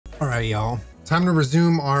All right, y'all. Time to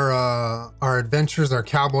resume our adventures, our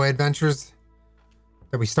cowboy adventures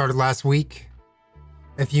that we started last week.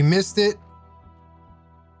 If you missed it,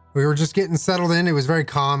 we were just getting settled in. It was very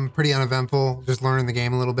calm, pretty uneventful, just learning the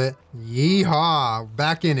game a little bit. Yeehaw,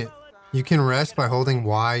 back in it. You can rest by holding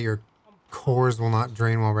Y. Your cores will not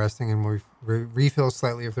drain while resting and will refill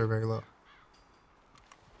slightly if they're very low.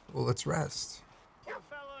 Well, let's rest.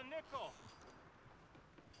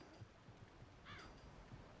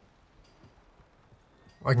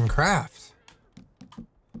 I can craft.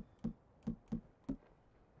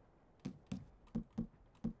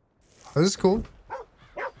 Oh, this is cool.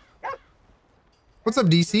 What's up,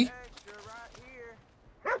 DC?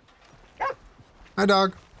 Hi,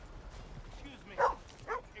 dog. Excuse me.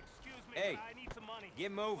 Hey, I need some money.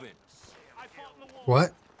 Get moving. I fought in the war.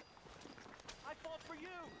 What? I fought for you.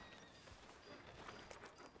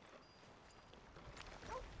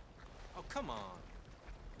 Oh, come on.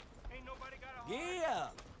 Ain't nobody got a Yeah.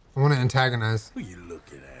 I want to antagonize. Who you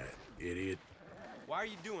looking at, idiot? Why are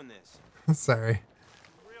you doing this? Sorry.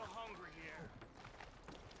 real hungry here.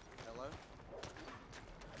 Hello?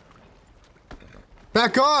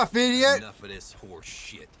 Back off, idiot! Enough of this horse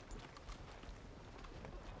shit.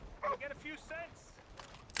 Can I get a few cents?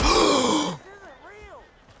 This isn't real.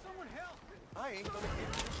 Someone help. I ain't gonna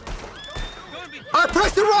get I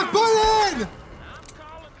pressed the wrong button! I'm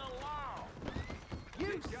calling the law.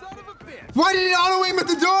 you, son of a bitch! Why did it auto aim at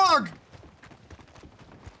the dog?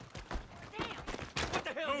 What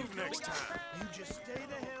the hell? Move next time. You just stay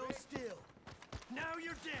the hell still. Now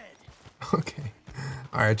you're dead. Okay.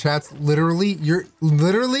 All right, chat's literally,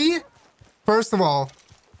 first of all,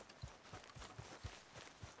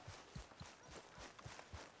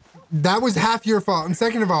 that was half your fault. And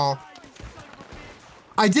second of all,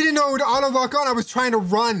 I didn't know it would auto lock on. I was trying to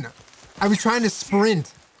run. I was trying to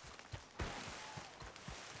sprint.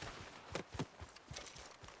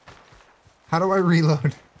 How do I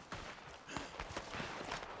reload?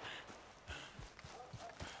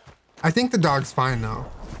 I think the dog's fine though.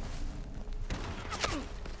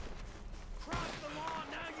 Cross the law.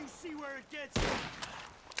 Now you see where it gets you.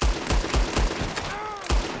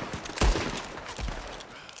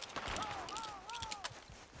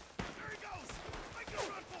 There he goes. Make a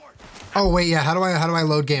run for it. Oh wait, yeah. How do I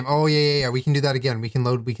load game? Oh yeah. We can do that again. We can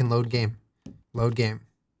load game. Load game.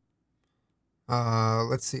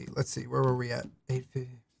 Let's see. Where were we at?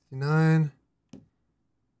 8:59.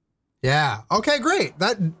 Yeah. Okay, great.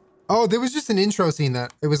 Oh, there was just an intro scene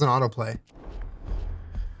that it was an autoplay.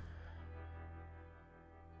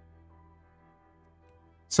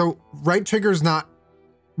 So right trigger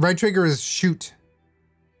is shoot.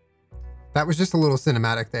 That was just a little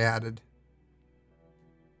cinematic they added.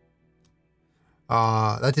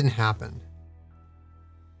 That didn't happen.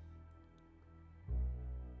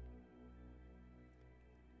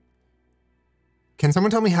 Can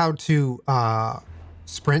someone tell me how to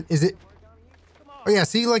sprint? Is it? Oh yeah,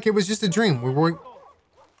 see, like it was just a dream. We're Give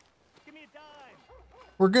me a dime.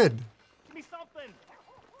 we're good. Give me something.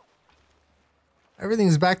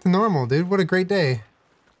 Everything's back to normal, dude. What a great day.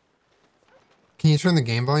 Can you turn the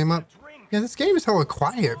game volume up? Drink. Yeah, this game is hella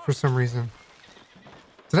quiet for some reason.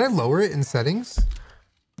 Did I lower it in settings?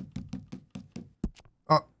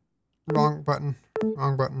 Oh, wrong button.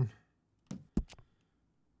 Wrong button.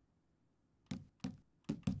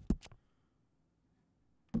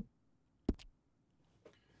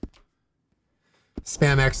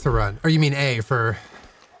 Spam X to run. Or you mean A for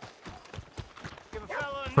Give a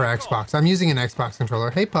fella a Xbox. I'm using an Xbox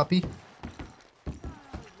controller. Hey, puppy. Hey,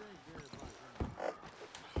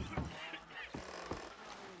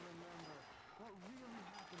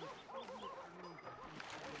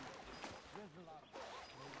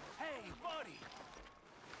 buddy.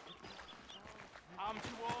 I'm too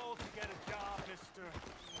old to get a job, mister.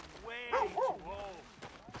 Way too old.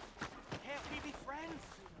 Can't we be friends?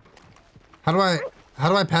 How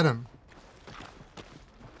do I pet him?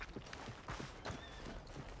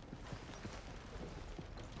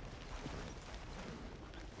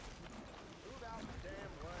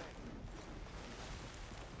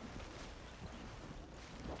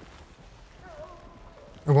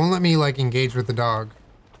 It won't let me like engage with the dog.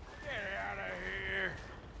 Get out of here.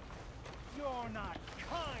 You're not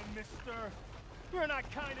kind, mister. You're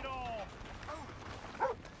not kind at all.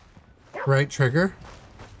 Right trigger.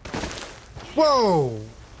 Whoa!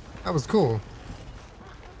 That was cool.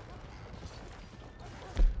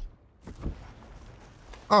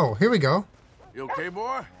 Oh, here we go. You okay,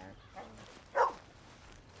 boy?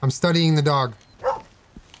 I'm studying the dog.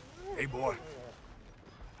 Hey, boy.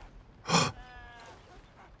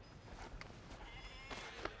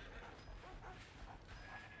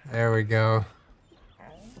 There we go.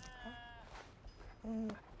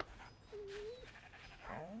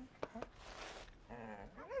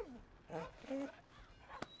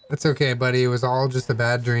 It's okay, buddy. It was all just a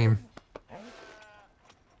bad dream.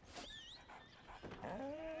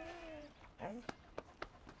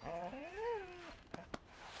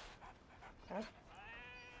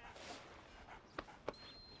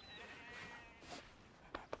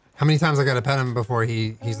 How many times I gotta pet him before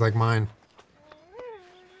he's like mine?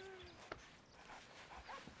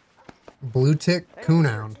 Blue tick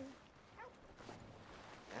coonhound.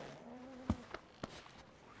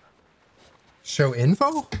 Show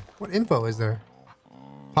info? What info is there?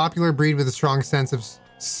 Popular breed with a strong sense of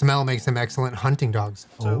smell makes them excellent hunting dogs.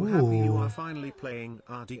 So happy you Ooh. are finally playing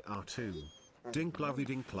RDR2. Dink lovey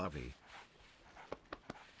dink lovey.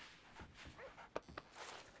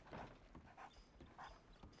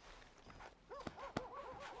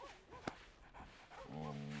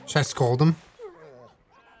 Should I scold him?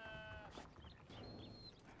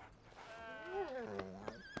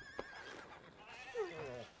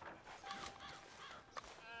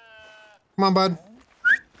 Come on, bud.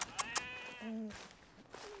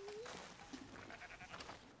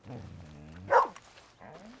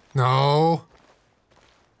 No.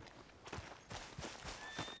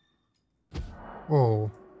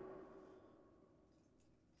 Whoa.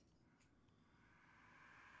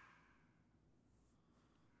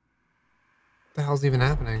 What the hell's even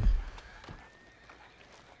happening?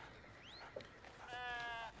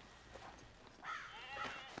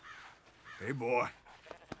 Hey, boy.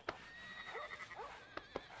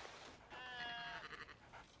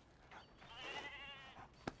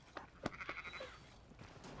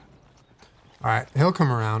 Alright, he'll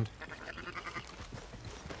come around.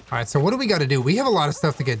 Alright, so what do we got to do? We have a lot of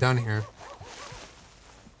stuff to get done here.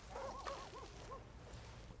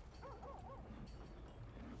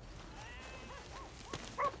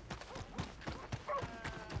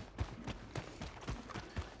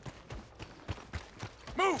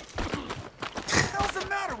 Move! What the hell's the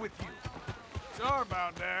matter with you? Sorry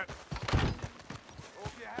about that.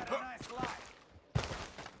 Hope you had a nice life.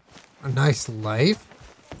 A nice life?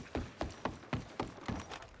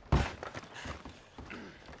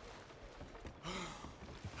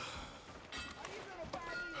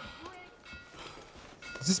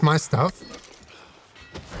 Is this my stuff? A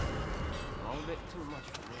little bit too much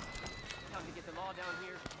for me. Time to get the law down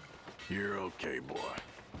here. You're okay, boy.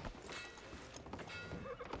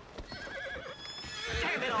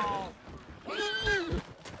 Damn it all!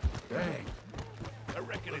 Dang. I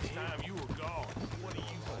reckon it's time you were gone. What do you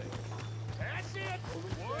think? That's it!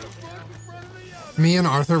 One foot in front of the other! Me and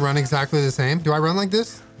Arthur run exactly the same. Do I run like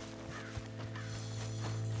this?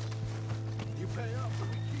 You pay up or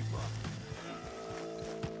we keep up.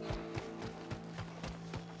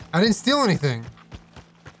 I didn't steal anything.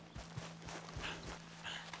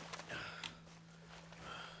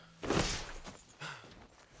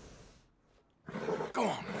 Go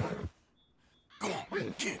on. Go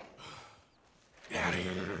on, kid. Get out of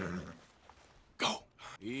here. Go.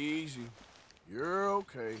 Easy. You're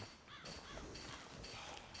okay.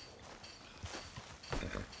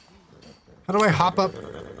 How do I hop up?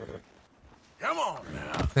 Come on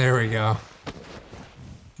now. There we go.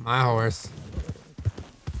 My horse.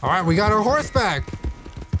 All right, we got our horse back.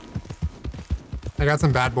 I got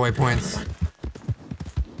some bad boy points.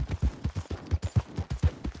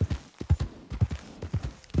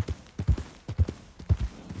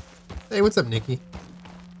 Hey, what's up, Nikki?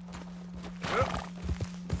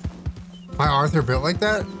 My Arthur built like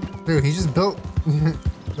that? Dude, he just built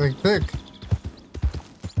like thick.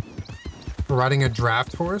 For riding a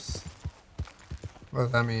draft horse? What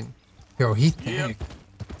does that mean? Yo, he thick. Yep.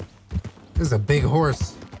 This is a big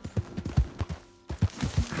horse.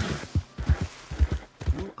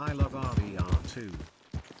 Ooh, I love RDR2.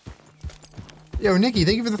 Yo, Nikki,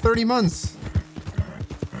 thank you for the 30 months.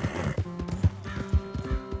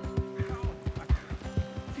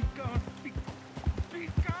 Be gone! Be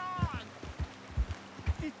gone!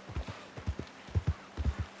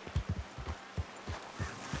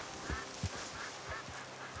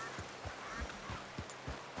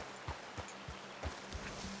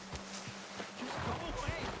 Just go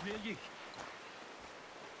away, will you?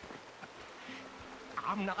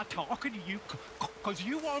 I'm not talking to you, because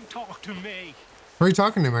you won't talk to me. Who are you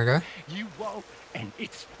talking to, my guy? You won't, and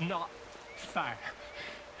it's not fair.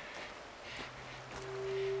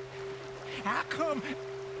 How come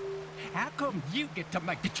you get to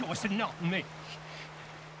make the choice and not me?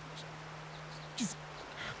 Just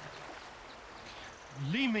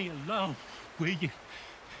leave me alone, will you?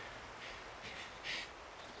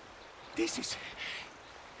 This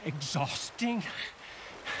exhausting.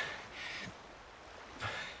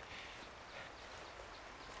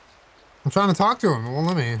 I'm trying to talk to him. It won't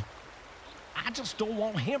let me. I just don't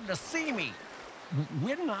want him to see me.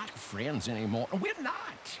 We're not friends anymore. We're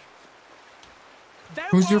not. They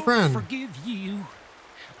Who's your won't friend? Forgive you.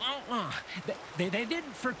 They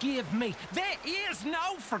didn't forgive me. There is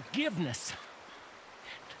no forgiveness.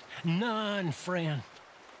 None, friend.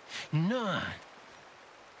 None.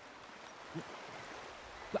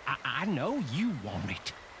 I know you want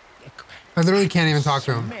it. I literally can't even talk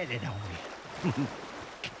to him. Smell it on me.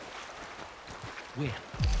 Well, it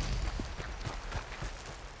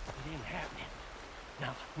ain't happening.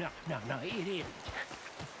 No, it isn't.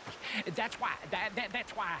 That's why.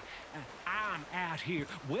 That's why I'm out here,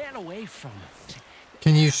 well away from it.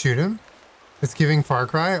 Can you shoot him? It's giving Far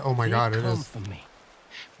Cry. Oh my God, it Come is. for me,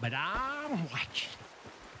 but I'm watching.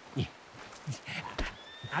 Yeah.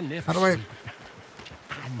 I never. How do I? shoot.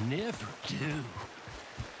 I never do.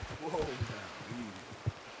 Whoa, now,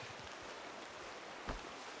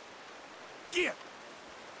 get!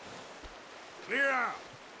 Clear out!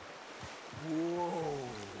 Whoa.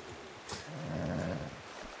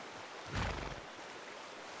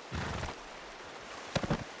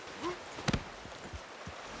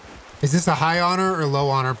 Is this a high honor or low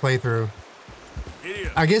honor playthrough?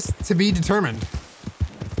 Idiot. I guess to be determined.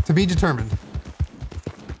 To be determined.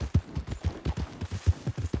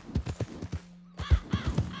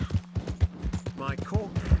 My cork,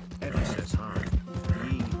 Eddie says hi.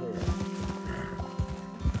 Yee-haw.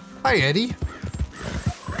 Hi, Eddie.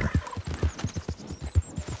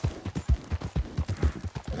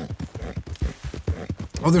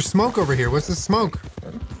 Oh, there's smoke over here. What's this smoke?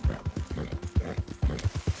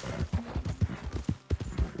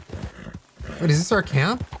 Wait, is this our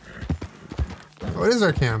camp? Oh, it is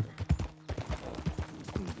our camp.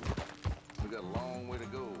 We got a long way to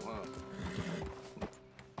go, huh?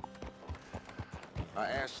 I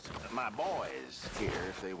asked my boys here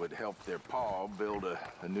if they would help their pa build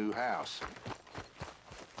a new house.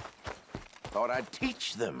 Thought I'd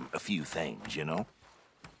teach them a few things, you know?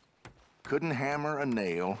 Couldn't hammer a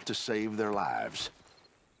nail to save their lives.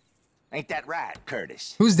 Ain't that right,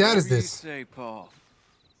 Curtis? Whose dad is Whatever you this? say, Paul.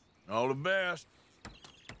 All the best.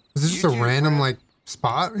 Is this just a You too, random, friend. like,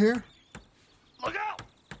 spot here? Look out!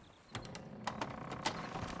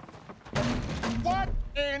 What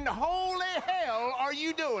in holy hell are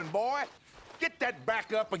you doing, boy? Get that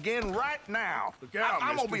back up again right now. Look out,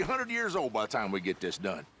 I'm gonna mister. be 100 years old by the time we get this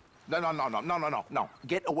done. No.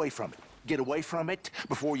 Get away from it. Get away from it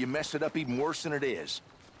before you mess it up even worse than it is.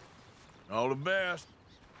 All the best.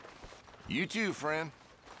 You too, friend.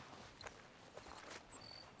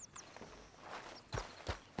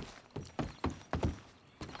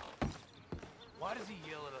 Why does he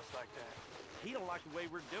yell at us like that? He don't like the way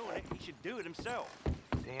we're doing it. He should do it himself.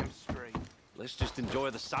 Damn straight. Let's just enjoy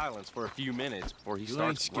the silence for a few minutes before he You starts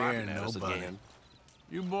ain't scaring griping at us nobody. again.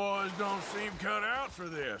 You boys don't seem cut out for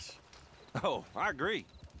this. Oh, I agree.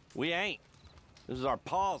 We ain't. This is our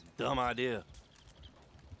Paul's dumb idea.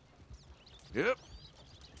 Yep.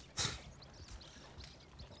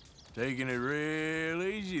 Taking it real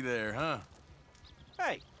easy there, huh?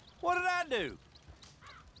 Hey, what did I do?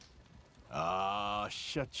 Ah,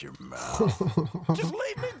 shut your mouth. Just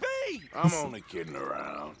leave me be! I'm only kidding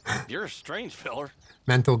around. You're a strange feller.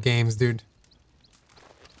 Mental games, dude.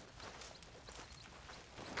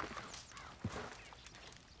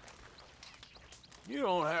 You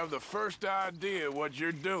don't have the first idea what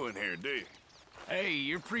you're doing here, do you? Hey,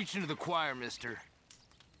 you're preaching to the choir, mister.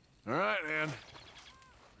 All right, then.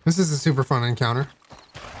 This is a super fun encounter.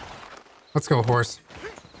 Let's go, horse.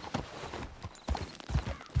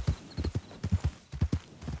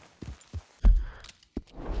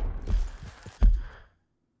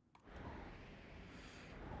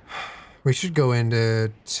 We should go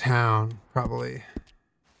into town, probably.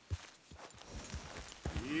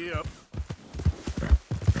 Yep.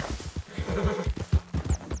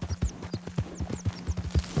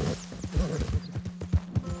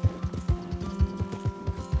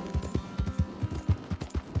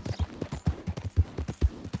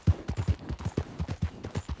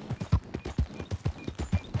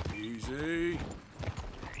 Easy.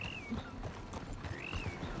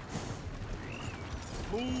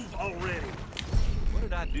 Move already. What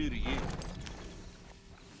did I do to you?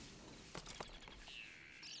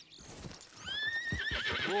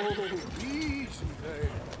 Whoa, easy there.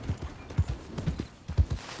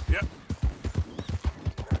 Yep.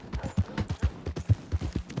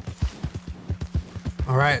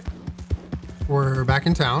 All right. We're back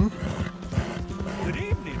in town. Good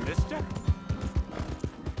evening, mister.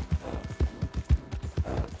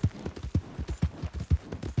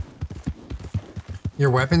 Your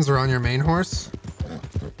weapons are on your main horse?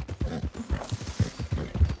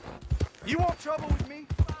 You want trouble with me?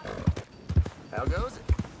 How goes it?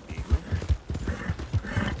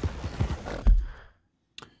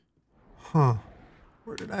 Huh.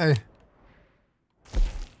 Where did I...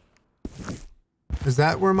 Is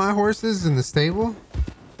that where my horse is? In the stable?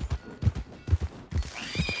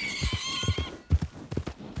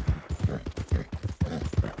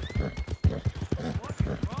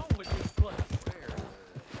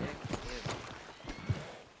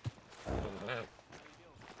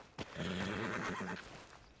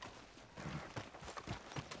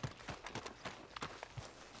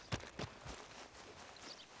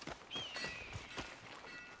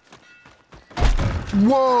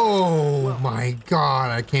 Whoa! My God,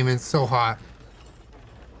 I came in so hot.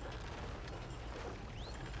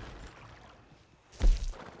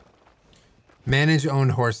 Manage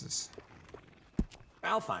owned horses.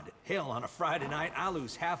 I'll find it. Hell, on a Friday night, I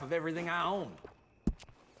lose half of everything I own.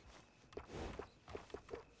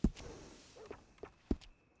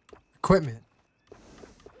 Equipment.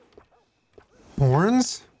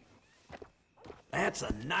 Horns? That's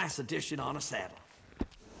a nice addition on a saddle.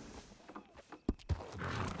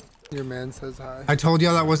 Your man says hi. I told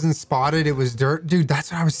y'all that wasn't spotted. It was dirt. Dude, that's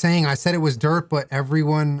what I was saying. I said it was dirt, but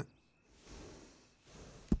everyone...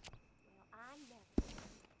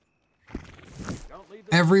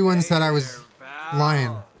 Everyone said I was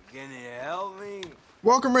lying. Can you help me?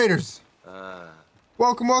 Welcome, Raiders.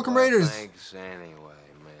 Welcome, Raiders. Thanks anyway,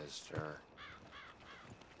 mister.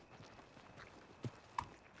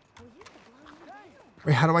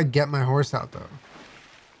 Wait, how do I get my horse out, though?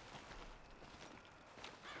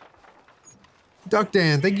 Duck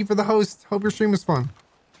Dan, thank you for the host. Hope your stream was fun.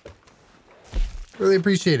 Really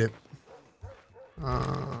appreciate it.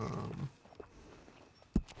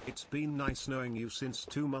 It's been nice knowing you since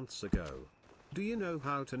 2 months ago. Do you know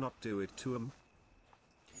how to not do it to him?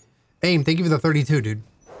 Aim, thank you for the 32, dude.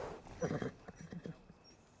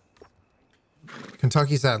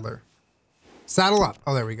 Kentucky Saddler. Saddle up.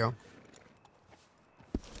 Oh, there we go.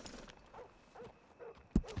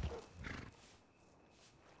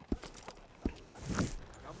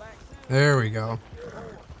 There we go.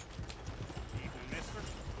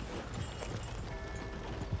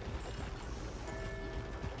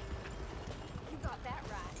 You got that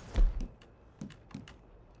right.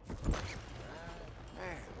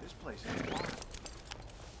 Man, this place is wild.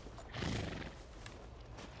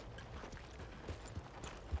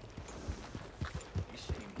 You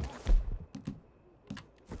seem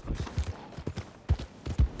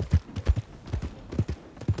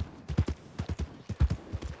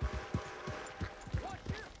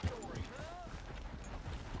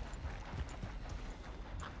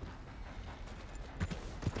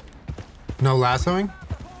No lassoing? I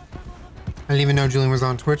didn't even know Julian was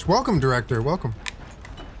on Twitch. Welcome, director. Welcome.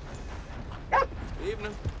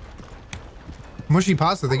 evening. Mushy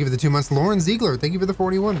Pasta, thank you for the 2 months. Lauren Ziegler, thank you for the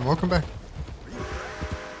 41. Welcome back.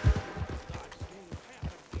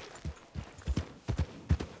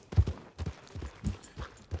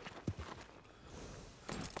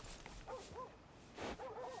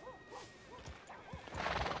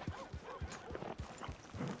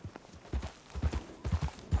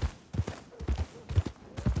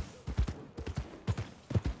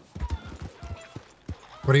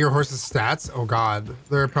 What are your horse's stats? Oh God,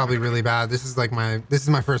 they're probably really bad. This is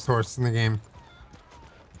my first horse in the game.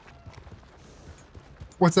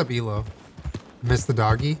 What's up, Elo? Miss the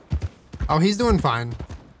doggy? Oh, he's doing fine.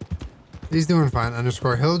 He's doing fine.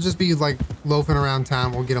 Underscore. He'll just be like loafing around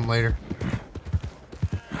town. We'll get him later.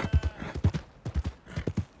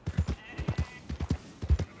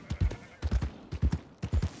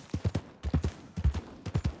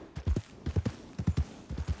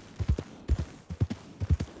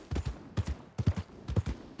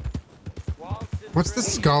 What's the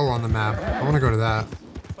skull on the map? I want to go to that.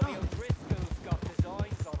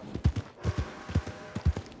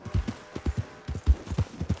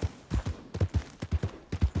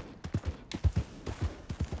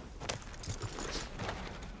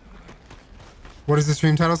 What does the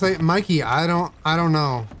stream title say? Mikey, I don't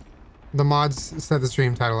know. The mods said the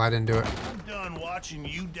stream title. I didn't do it. I'm done watching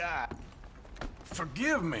you die.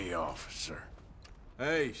 Forgive me, officer.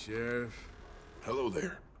 Hey, Sheriff. Hello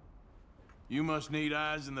there. You must need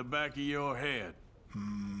eyes in the back of your head.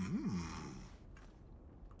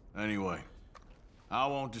 Anyway, I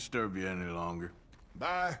won't disturb you any longer.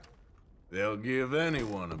 Bye. They'll give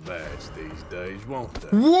anyone a badge these days, won't they?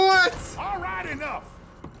 What? All right, enough.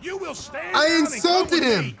 You will stand I down and come insulted with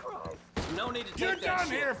him. me. No need to take You're that done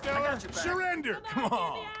shit. here, I fella. got your back. Surrender. Come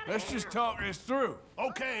on, let's just talk this through.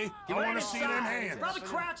 Okay, I want to see them hands. Probably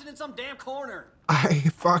crouching in some damn corner. I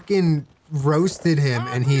fucking roasted him,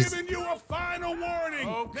 and he's. giving you a final warning.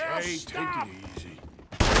 Okay, Now take stop. it easy.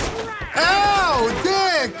 Ow,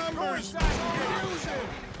 dick! Numbers.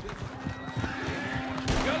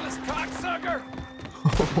 Gutless cocksucker.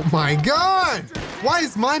 Oh my god! Why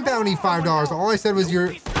is my bounty $5? All I said was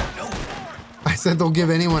your. I said they'll give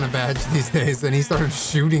anyone a badge these days, and he started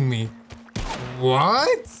shooting me.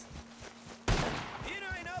 What?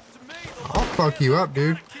 I'll fuck you up,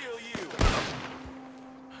 dude.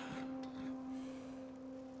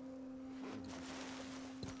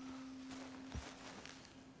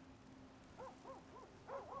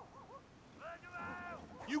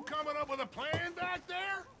 You coming up with a plan back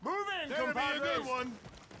there? Move in, that'll be a good one.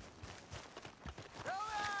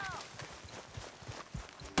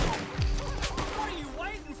 What are you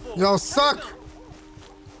waiting for? Y'all suck.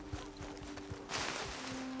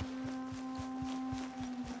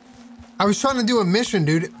 I was trying to do a mission,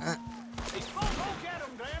 dude.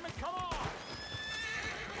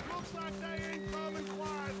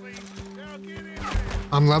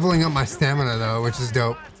 I'm leveling up my stamina though, which is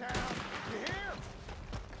dope.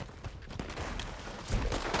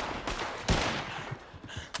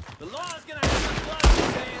 The law's gonna have some blood on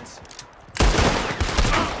its hands.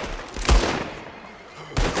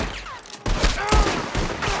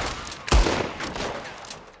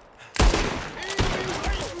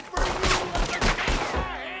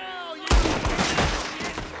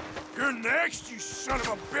 You're next, you son of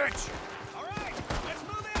a bitch. All right, let's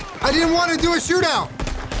move in. I didn't want to do a shootout.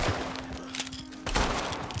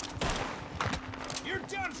 You're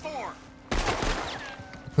done for.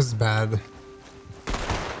 This is bad.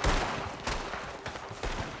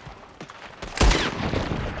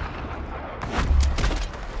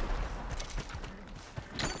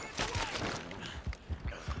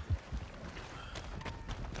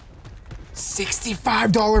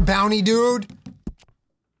 $65 bounty, dude.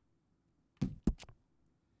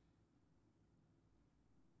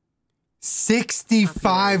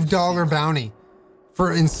 $65 bounty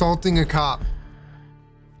for insulting a cop.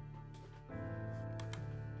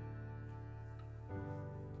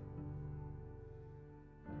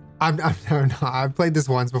 I've played this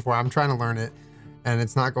once before. I'm trying to learn it, and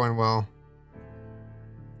it's not going well.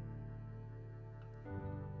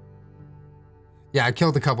 Yeah, I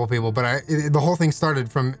killed a couple people, but the whole thing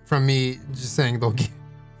started from me just saying they'll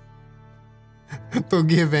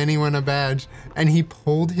give anyone a badge, and he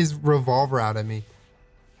pulled his revolver out at me.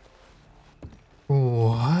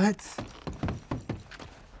 What?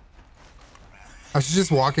 I should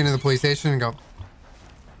just walk into the police station and go.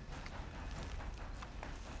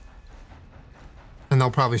 And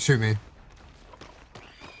they'll probably shoot me.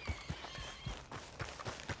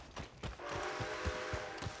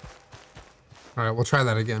 All right, we'll try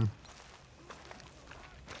that again.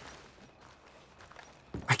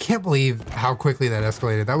 I can't believe how quickly that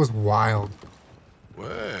escalated. That was wild.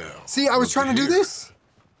 Well. See, I was trying to do this.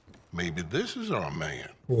 Maybe this is our man.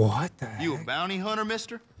 What the heck? You a bounty hunter,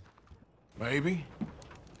 mister? Maybe.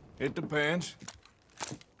 It depends.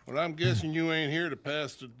 Well, I'm guessing you ain't here to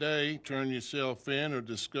pass the day, turn yourself in, or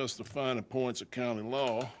discuss the finer points of county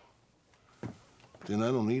law. Then I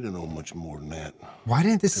don't need to know much more than that. Why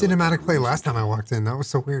didn't this cinematic play last time I walked in? That was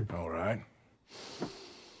so weird. All right.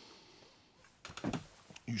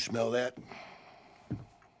 You smell that?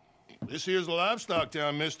 This here's a livestock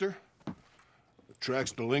town, mister.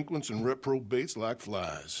 Attracts delinquents and reprobates like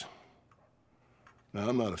flies. Now,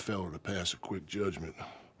 I'm not a fellow to pass a quick judgment,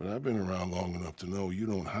 but I've been around long enough to know you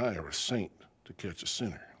don't hire a saint to catch a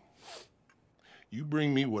sinner. You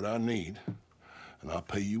bring me what I need, and I'll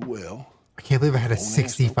pay you well. I can't believe I had a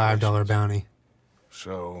 $65 bounty.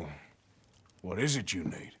 So, what is it you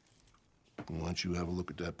need? Why don't you have a look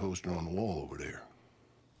at that poster on the wall over there?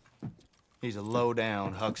 He's a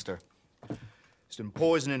low-down huckster. He's been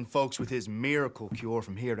poisoning folks with his miracle cure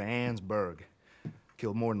from here to Annsburg.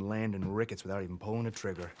 Killed more than Landon Ricketts without even pulling a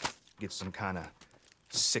trigger. Gets some kind of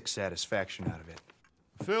sick satisfaction out of it.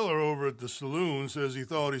 The fella over at the saloon says he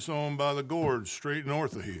thought he saw him by the gorge straight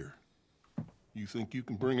north of here. You think you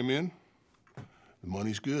can bring him in? The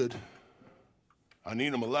money's good. I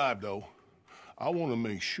need him alive, though. I want to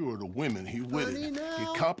make sure the women he witted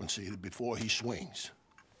get compensated before he swings.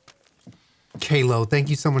 Kalo, thank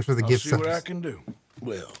you so much for the gift See subs. what I can do.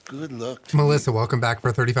 Well, good luck to Melissa, welcome back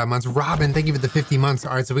for 35 months. Robin, thank you for the 50 months.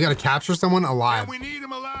 All right, so we got to capture someone alive. And we need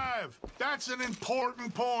him alive. That's an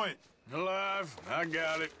important point. Alive. I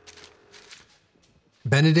got it.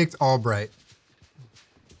 Benedict Albright.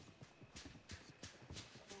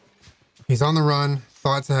 He's on the run,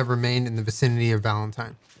 thought to have remained in the vicinity of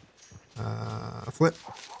Valentine. Flip.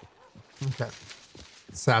 Okay.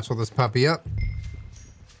 Satchel this puppy up.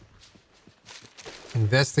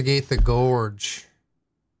 Investigate the gorge.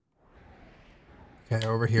 Okay,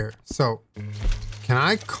 over here. So, can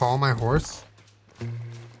I call my horse? Is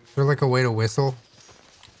there like a way to whistle?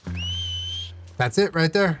 That's it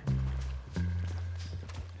right there.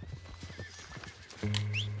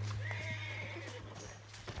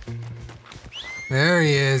 There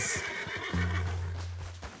he is.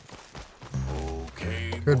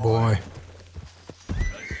 Okay. Good boy.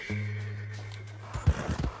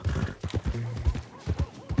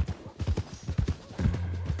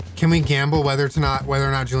 Can we gamble whether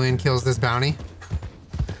or not Julien kills this bounty?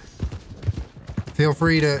 Feel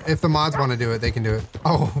free to, if the mods want to do it, they can do it.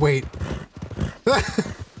 Oh, wait.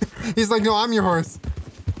 He's like, no, I'm your horse.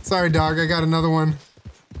 Sorry, dog, I got another one.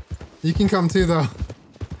 You can come too, though.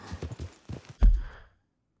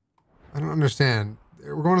 I don't understand.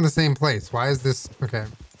 We're going to the same place. Why is this? Okay.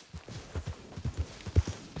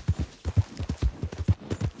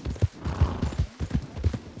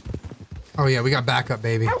 Oh yeah, we got backup,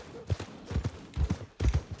 baby.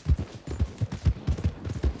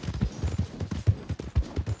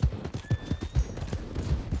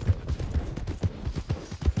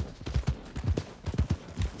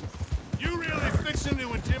 You really fixing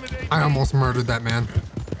to intimidate I me? almost murdered that man.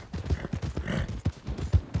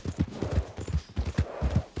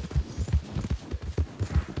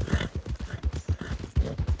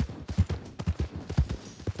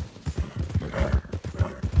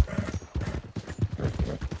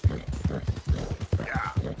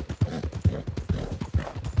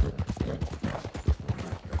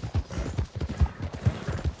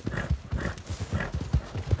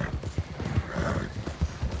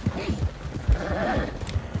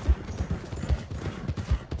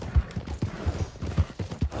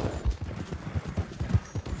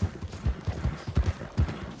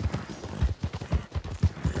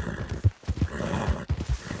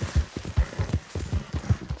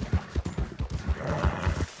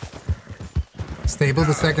 Stable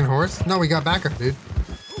the second horse? No, we got backup, dude.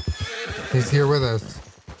 He's here with us.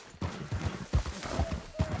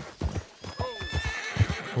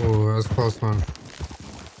 Oh, that was a close one.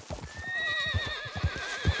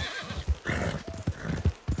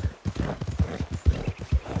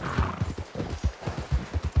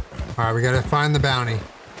 Alright, we gotta find the bounty.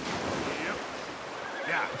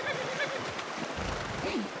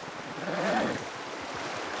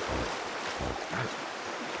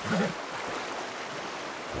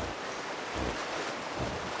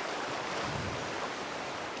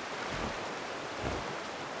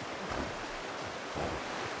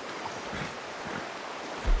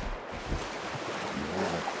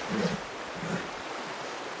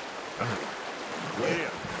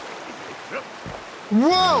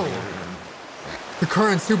 Whoa! The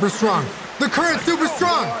current's super strong. The current's super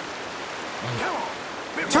strong!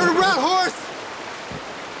 Turn around, horse!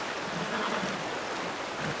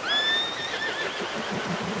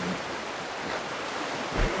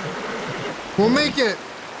 We'll make it!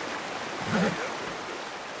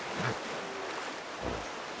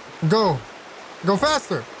 Go! Go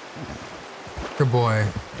faster! Good boy.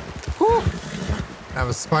 Whew. That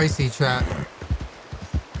was spicy, chat.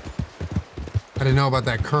 I didn't know about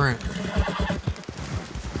that current.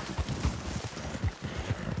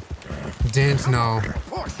 Didn't know.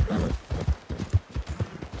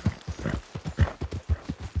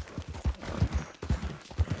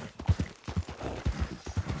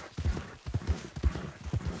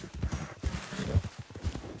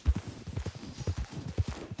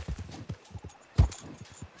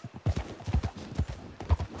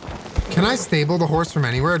 Can I stable the horse from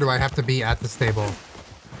anywhere, or do I have to be at the stable?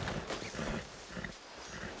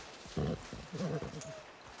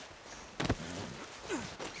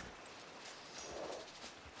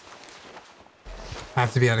 I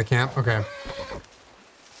have to be at a camp? Okay.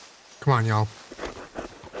 Come on, y'all.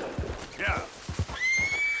 Yeah.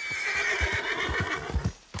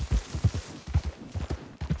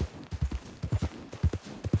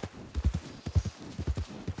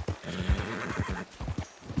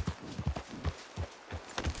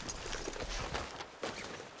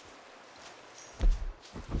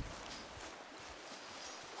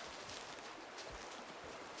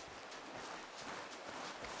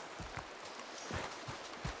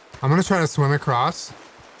 I'm gonna try to swim across.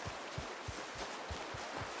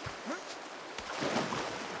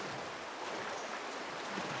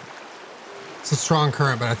 It's a strong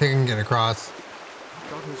current, but I think I can get across.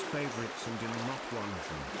 Got his favorites and did not one of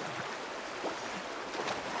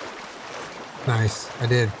them. Nice, I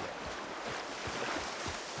did.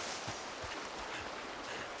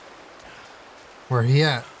 Where he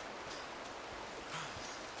at?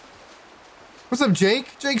 What's up,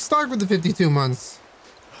 Jake? Jake Stark with the 52 months.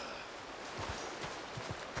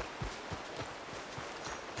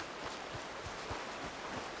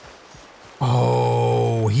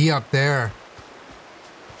 Oh, he up there.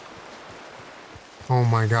 Oh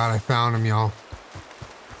my God, I found him, y'all.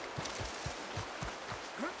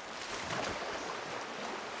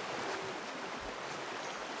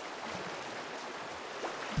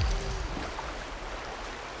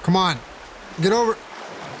 Come on, get over.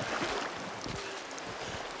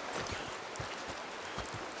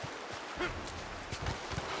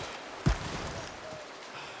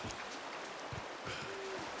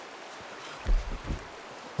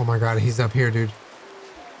 Oh my God, he's up here, dude.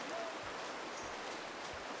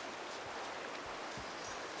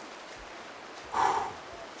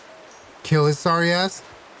 Kill his sorry ass?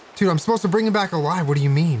 Dude, I'm supposed to bring him back alive. What do you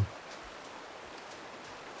mean?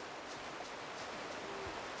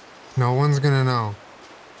 No one's gonna know.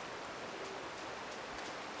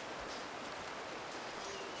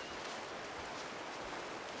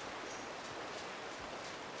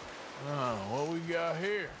 Oh, what we got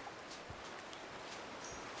here?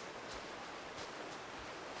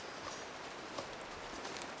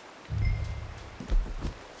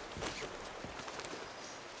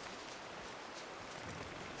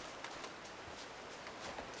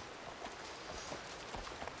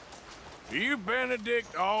 Are you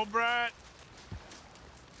Benedict Albright?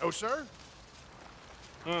 Oh, sir?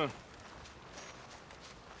 Huh.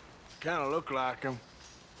 Kind of look like him.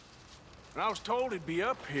 And I was told he'd be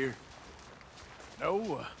up here.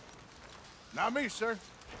 No, not me, sir.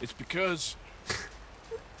 It's because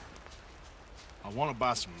I want to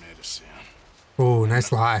buy some medicine. Oh,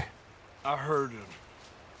 nice lie. I heard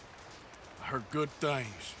good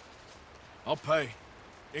things. I'll pay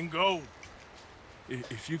in gold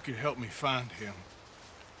if you could help me find him.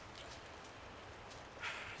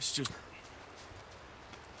 It's just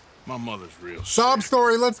my mother's real Sob sick.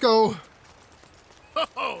 story, let's go.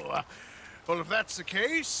 Oh, well, if that's the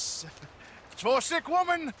case, if it's for a sick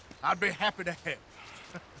woman, I'd be happy to help.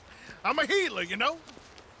 I'm a healer, you know.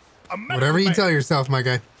 A medical Whatever you man. tell yourself, my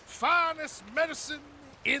guy. Finest medicine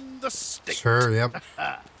in the state. Sure, yep.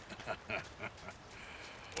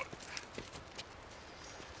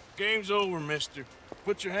 Game's over, mister.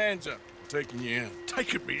 Put your hands up. I'm taking you in.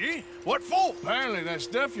 Taking me in? What for? Apparently that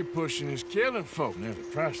stuff you're pushing is killing folk. There's a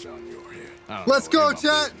price on your head. I don't Let's know, go, ain't my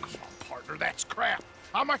chat. business. Partner, that's crap.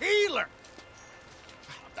 I'm a healer.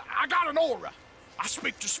 I got an aura. I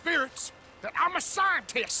speak to spirits. I'm a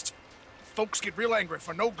scientist. Folks get real angry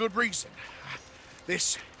for no good reason.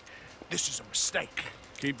 This is a mistake.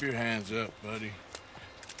 Keep your hands up, buddy.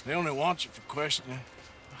 They only want you for questioning.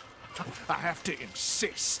 I have to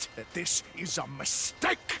insist that this is a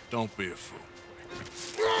mistake. Don't be a fool.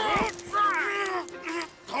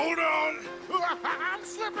 Hold on. I'm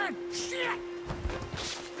slipping. Shit.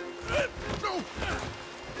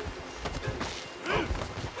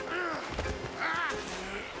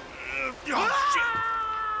 Oh, shit.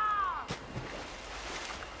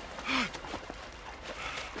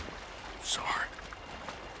 Sorry.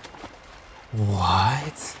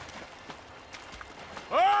 What?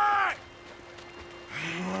 Hey!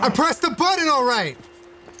 I pressed the button all right.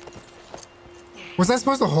 Was I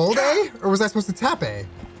supposed to hold A or was I supposed to tap A?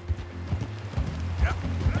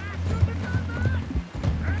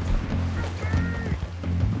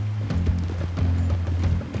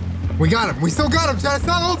 We got him. We still got him, Chad. It's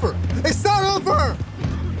not over. It's not over.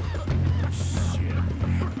 Shit.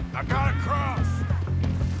 I gotta cross.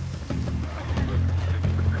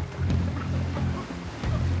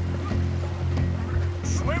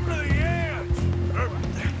 Swim to the edge.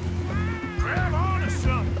 Grab onto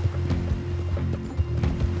something.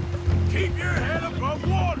 Keep your head above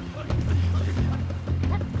water.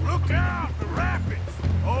 Look out, the rapids.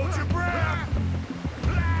 Hold your breath.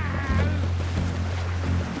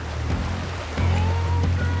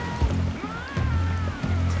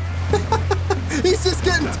 He's just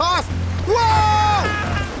getting tossed. Whoa!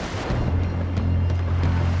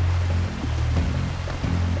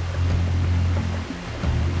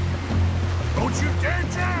 Don't you dare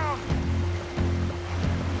drown!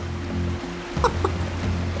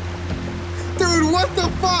 Dude, what the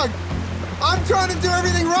fuck? I'm trying to do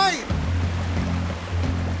everything right.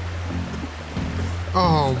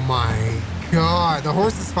 Oh my God. The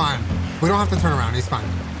horse is fine. We don't have to turn around. He's fine.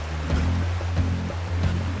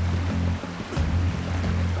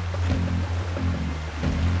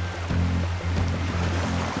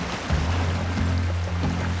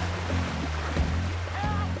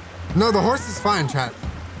 No, the horse is fine, chat.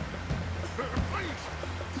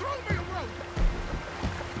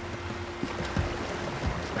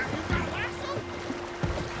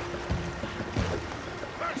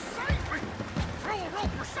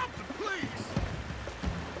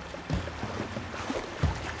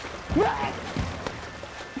 Let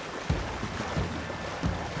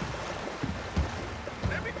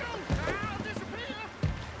me go, I'll disappear.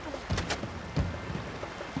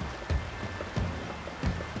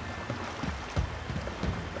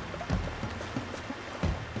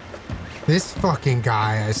 This fucking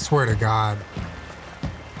guy, I swear to God.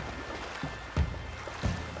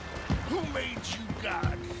 Who made you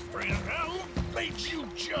God, friend? Who made you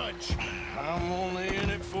judge? I'm only in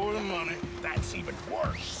it for the money. That's even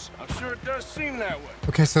worse. I'm sure it does seem that way.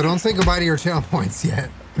 Okay, so don't say goodbye to your channel points yet,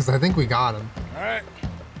 because I think we got him. All right,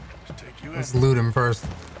 let's take you Let's in. loot him first.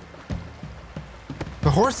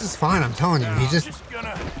 The horse is fine, I'm telling you. Now, He I'm just... just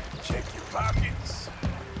gonna check your pockets.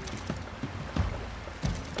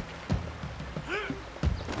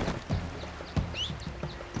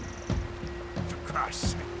 For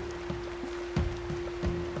Christ's sake.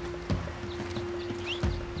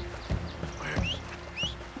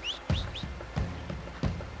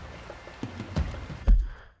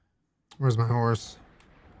 Where's my horse?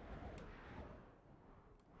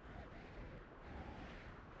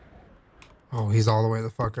 Oh, he's all the way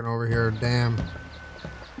the fucking over here. Damn.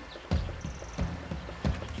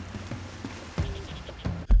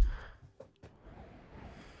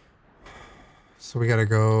 So we gotta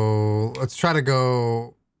go... Let's try to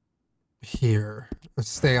go here. Let's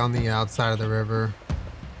stay on the outside of the river.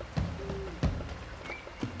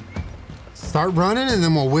 Start running and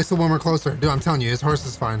then we'll whistle when we're closer. Dude, I'm telling you, his horse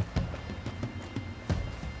is fine.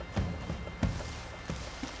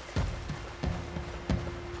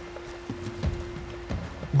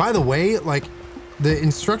 By the way, like, the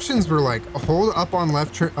instructions were like, hold up on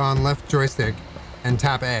left joystick and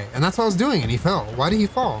tap A. And that's what I was doing, and he fell. Why did he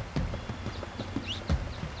fall?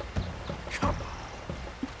 Come on.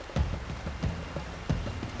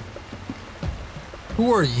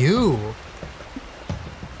 Who are you?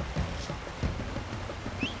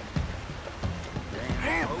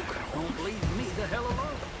 Damn. Don't leave me the hell alone.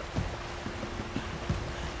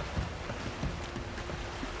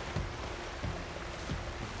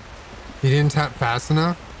 You didn't tap fast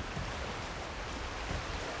enough?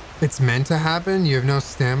 It's meant to happen? You have no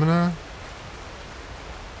stamina?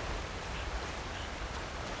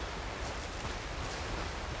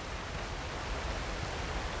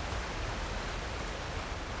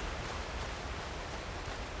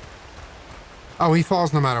 Oh, he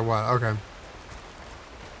falls no matter what. Okay.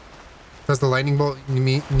 Does the lightning bolt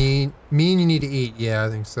mean you need to eat? Yeah, I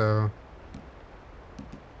think so.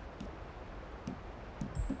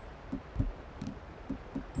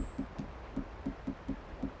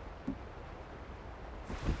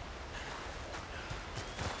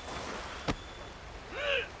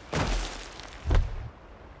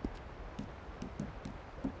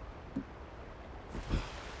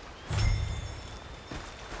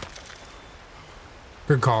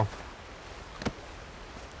 Good call.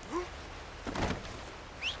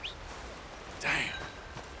 Damn.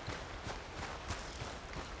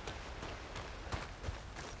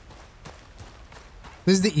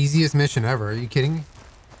 This is the easiest mission ever. Are you kidding me?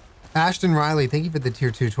 Ashton Riley, thank you for the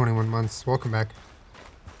tier 2 21 months. Welcome back.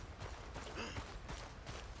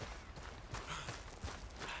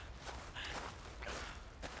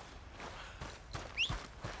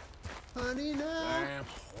 Honey, no. Damn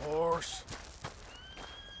horse.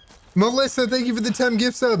 Melissa, thank you for the 10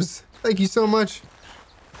 gift subs. Thank you so much.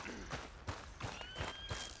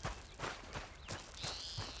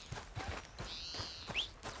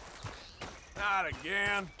 Not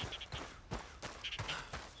again.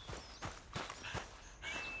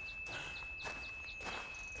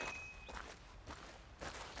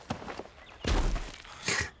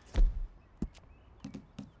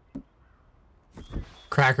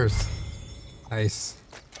 Crackers. Nice.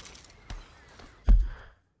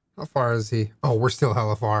 How far is he? Oh, we're still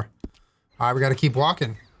hella far. All right, we got to keep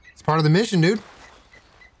walking. It's part of the mission, dude.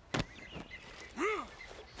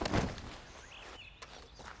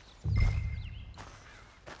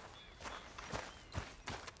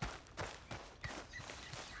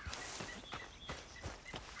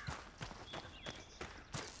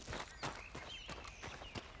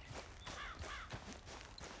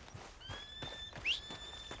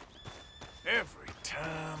 Every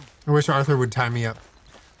time. I wish Arthur would tie me up.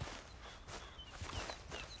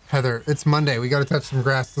 Heather, it's Monday. We got to touch some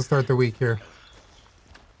grass to start the week here.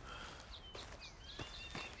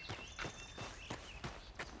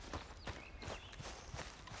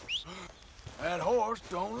 That horse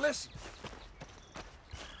don't listen.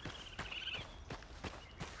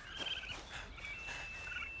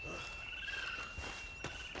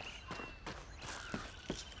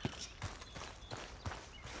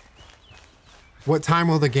 What time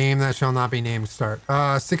will the game that shall not be named start?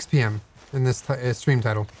 6 p.m. in this stream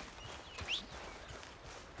title.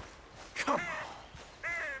 Come on.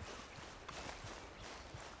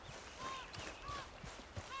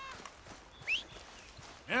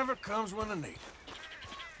 Never comes when I need it.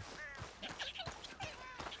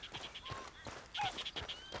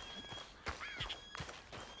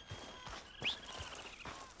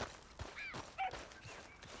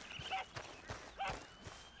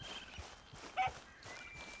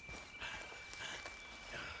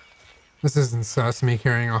 This isn't sus, me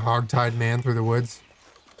carrying a hog-tied man through the woods.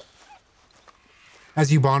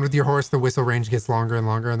 As you bond with your horse, the whistle range gets longer and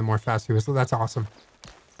longer, and the more fast you whistle. That's awesome.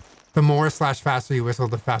 The more / faster you whistle,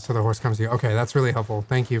 the faster the horse comes to you. Okay, that's really helpful.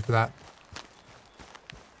 Thank you for that.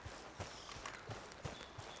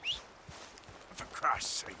 For Christ's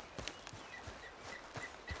sake.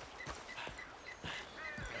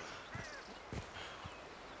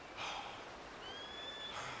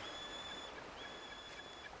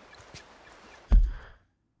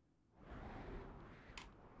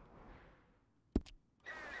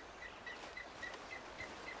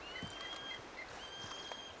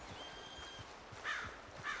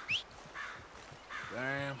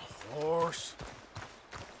 Damn horse.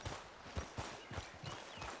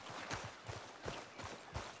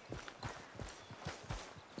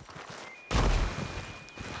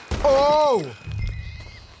 Oh!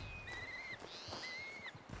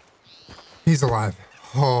 He's alive.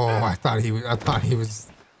 Oh, I thought he was.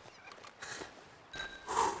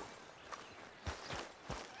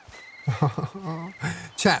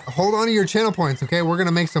 Chat, hold on to your channel points, okay? We're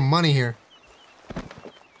gonna make some money here.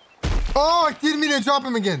 Oh, I didn't mean to drop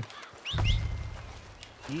him again.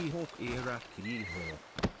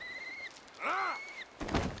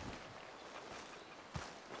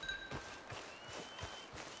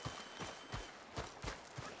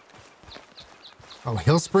 Oh,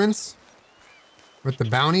 hill sprints? With the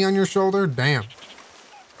bounty on your shoulder? Damn.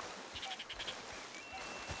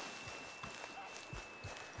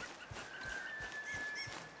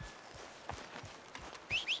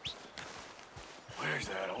 Where's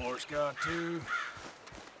that horse got to?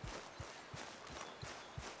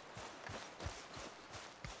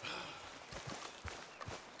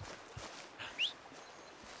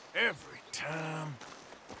 Every time.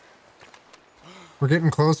 We're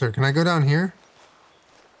getting closer. Can I go down here?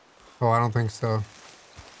 Oh, I don't think so.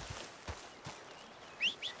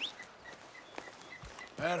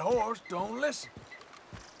 That horse don't listen.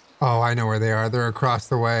 Oh, I know where they are. They're across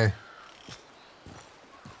the way.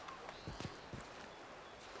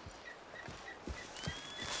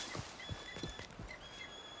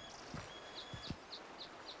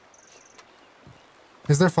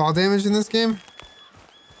 Is there fall damage in this game?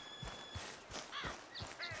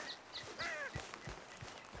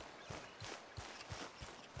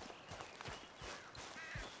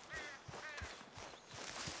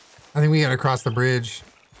 I think we gotta cross the bridge.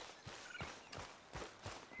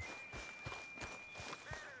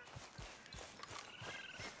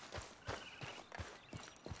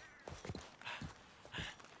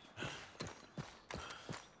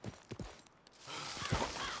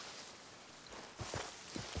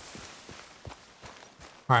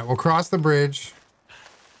 All right, we'll cross the bridge.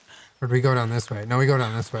 Or do we go down this way? No, we go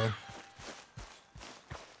down this way.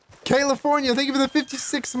 California, thank you for the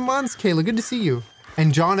 56 months, Kayla. Good to see you.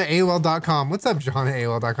 And John at AOL.com. What's up, John at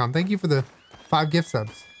AOL.com? Thank you for the 5 gift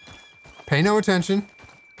subs. Pay no attention.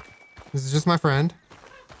 This is just my friend.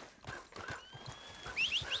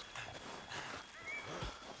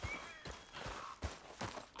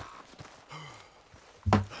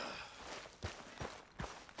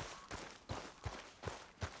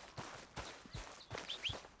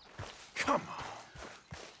 Come on.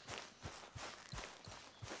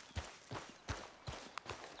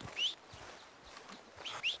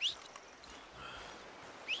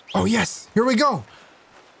 Oh, yes. Here we go.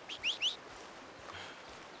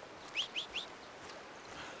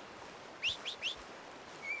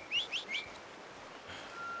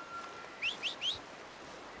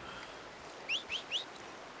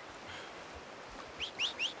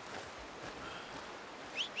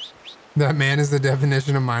 That man is the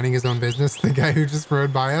definition of minding his own business. The guy who just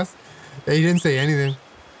rode by us. He didn't say anything.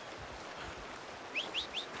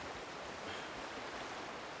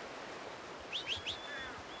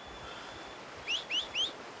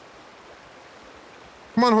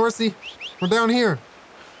 Come on, horsey. We're down here.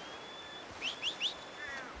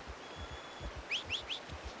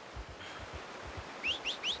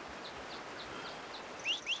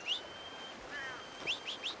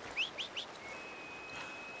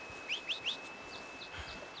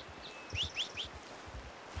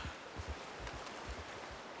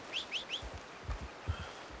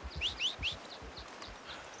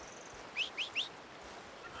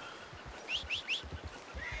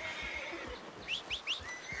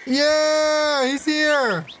 Yeah, he's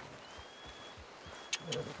here.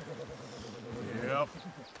 Yep.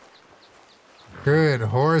 Good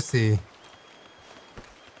horsey.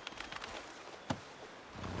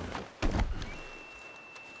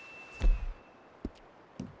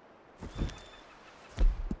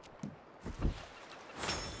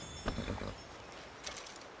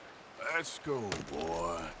 Let's go,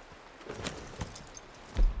 boy.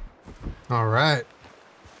 All right.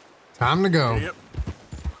 Time to go. Yep.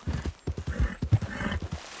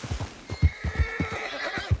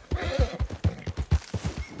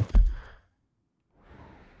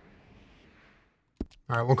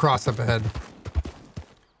 All right, we'll cross up ahead.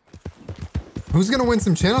 Who's gonna win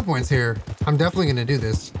some channel points here? I'm definitely gonna do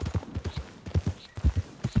this.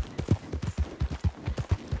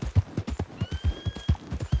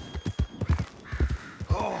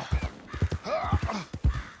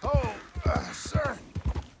 Sir,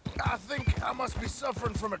 I think I must be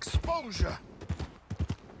suffering from exposure.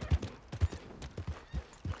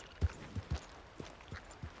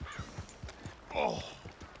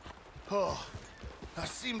 Oh, I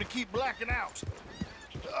seem to keep blacking out.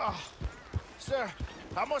 Sir,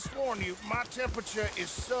 I must warn you, my temperature is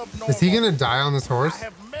subnormal. Is he gonna die on this horse? I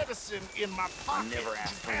have medicine in my pocket. Never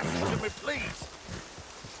ask. Pass it to me, please.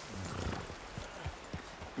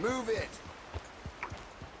 Move it.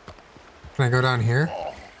 Can I go down here?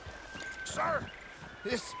 Oh, sir,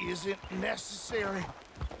 this isn't necessary.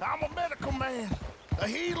 I'm a medical man, a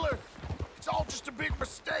healer. It's all just a big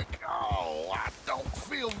mistake. Oh, I don't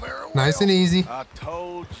feel very well. Nice and easy. I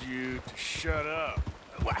told you to shut up.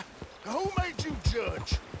 Who made you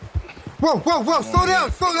judge? Whoa, whoa, whoa, slow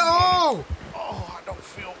down, slow down. Oh! Oh, I don't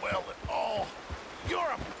feel well at all. You're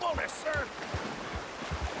a bully, sir.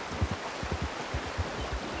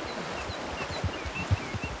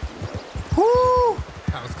 Woo!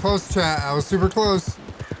 That was close, chat. That was super close.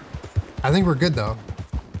 I think we're good, though.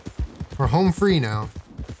 We're home free now.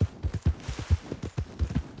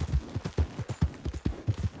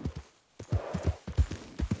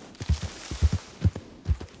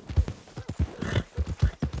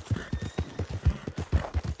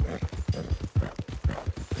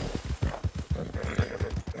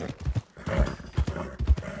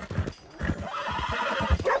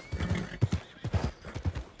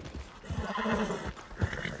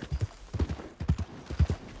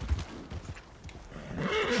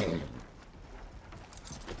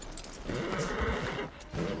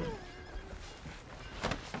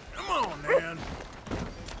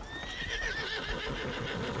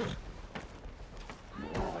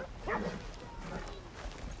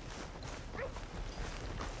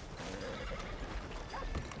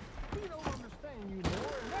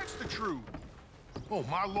 Oh,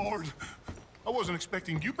 my lord. I wasn't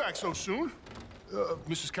expecting you back so soon.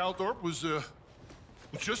 Mrs. Calthorpe was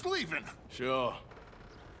just leaving. Sure.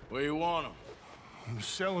 Where you want him? In the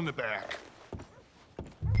cell in the back.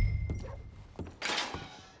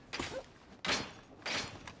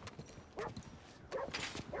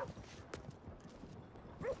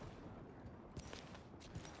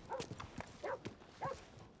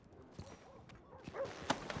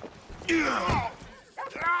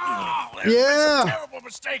 It's a terrible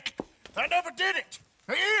mistake. I never did it.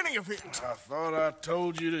 Any of it. I thought I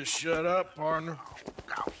told you to shut up, partner.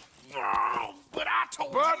 But I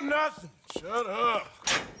told you. But nothing. Shut up.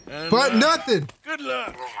 And, But nothing. Good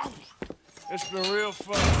luck. It's been real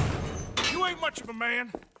fun. You ain't much of a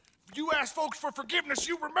man. You ask folks for forgiveness,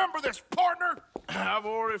 you remember this, partner? I've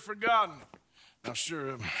already forgotten. Now,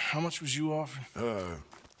 sure, how much was you offering?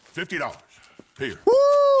 $50. Here.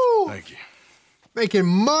 Woo! Thank you. Making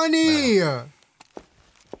money.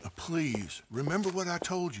 Please, remember what I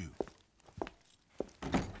told you.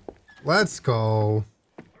 Let's go.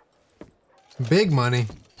 Big money.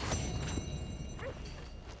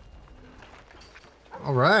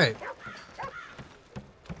 All right.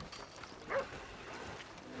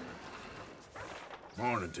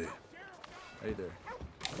 Morning to you. Hey there.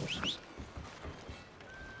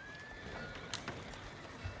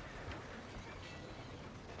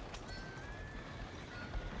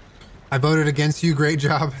 I voted against you. Great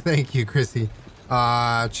job. Thank you, Chrissy.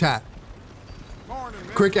 Chat.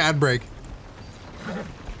 Quick ad break.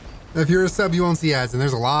 If you're a sub, you won't see ads, and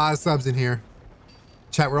there's a lot of subs in here.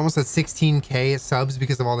 Chat, we're almost at 16K subs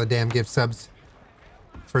because of all the damn gift subs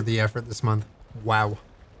for the effort this month. Wow.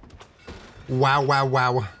 Wow, wow,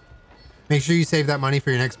 wow. Make sure you save that money for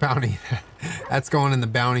your next bounty. That's going in the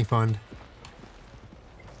bounty fund.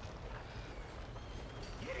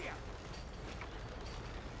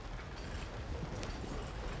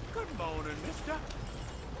 Good morning, mister.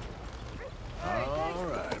 All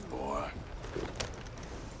right, boy.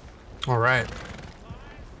 All right.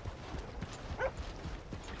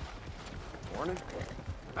 Morning.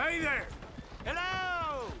 Hey there!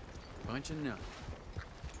 Hello! Bunch of nuts.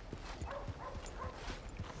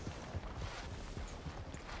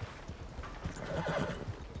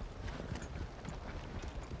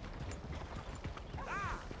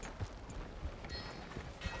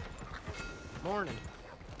 Morning.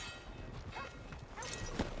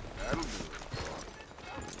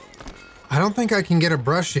 I don't think I can get a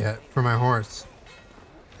brush yet for my horse.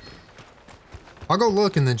 I'll go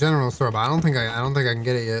look in the general store, but I don't think I can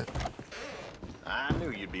get it yet. I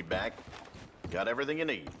knew you'd be back. Got everything you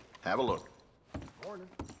need. Have a look. Morning.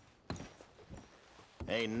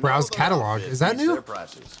 Ain't no Browse other catalog. outfit Is that beats new? their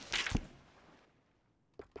prices.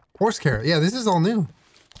 Horse carrot. Yeah, this is all new.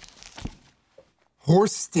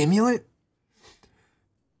 Horse stimulant?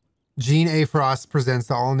 Gene A. Frost presents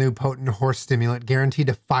the all-new potent horse stimulant, guaranteed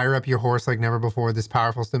to fire up your horse like never before. This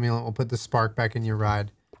powerful stimulant will put the spark back in your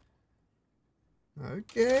ride.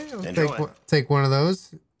 Okay, I'll take one of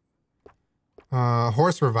those.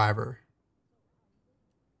 Horse reviver.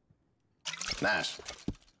 Nice.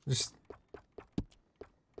 Just...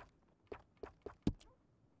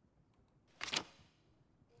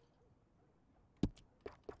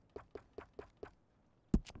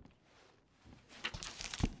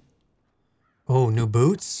 Oh, new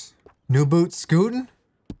boots? New boots scooting?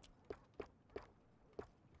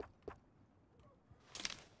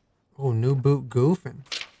 Oh, new boot goofing.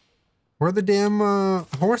 Where the damn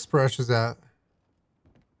horse brushes at?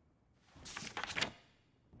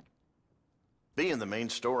 Being the main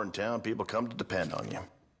store in town, people come to depend on you.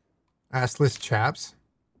 Assless chaps?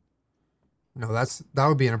 No, that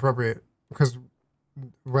would be inappropriate. Because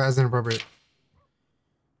that's inappropriate.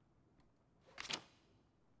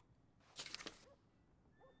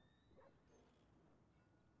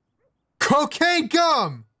 Cocaine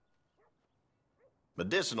gum!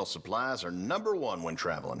 Medicinal supplies are #1 when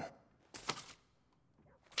traveling.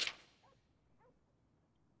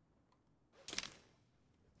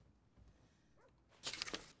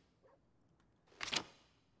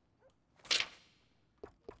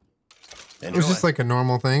 It was just like a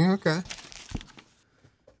normal thing. Okay.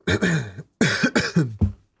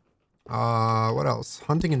 What else?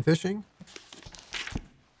 Hunting and fishing?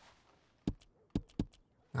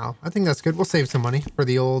 No, I think that's good. We'll save some money for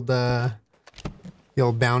the old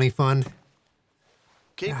bounty fund.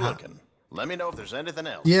 Keep looking. Let me know if there's anything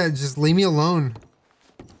else. Yeah, just leave me alone.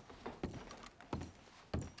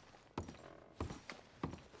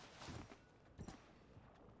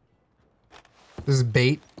 This is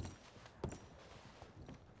bait.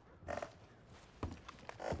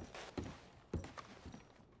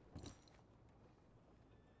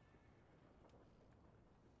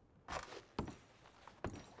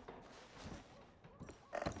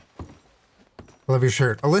 Love your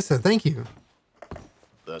shirt. Alyssa, thank you.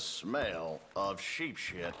 The smell of sheep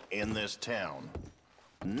shit in this town.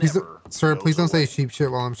 Please, Never. sir, please don't away. say sheep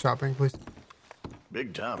shit while I'm shopping, please.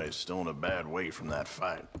 Big Tommy's still in a bad way from that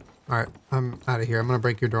fight. All right, I'm out of here. I'm going to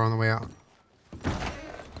break your door on the way out.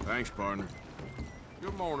 Thanks, partner.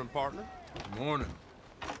 Good morning, partner. Good morning.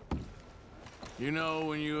 You know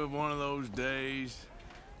when you have one of those days?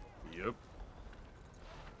 Yep.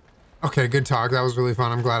 Okay, good talk. That was really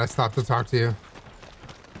fun. I'm glad I stopped to talk to you.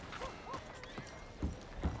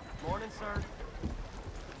 Morning, sir.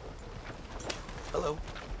 Hello.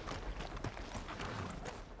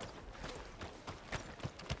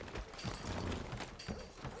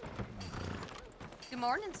 Good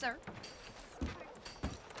morning, sir.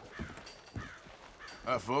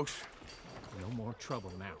 Hi, folks. No more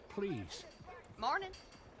trouble now, please. Morning.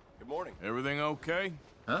 Good morning. Everything okay?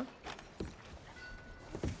 Huh?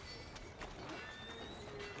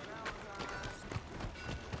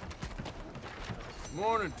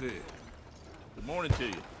 Morning to you. Good morning to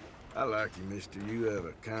you. I like you, mister. You have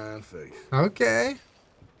a kind face. Okay.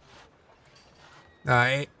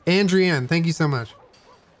 Andrienne, thank you so much.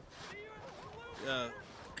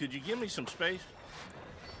 Could you give me some space?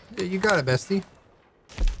 Yeah, you got it, bestie.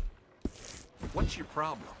 What's your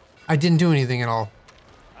problem? I didn't do anything at all.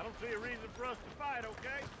 I don't see a reason for us to fight,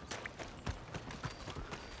 okay?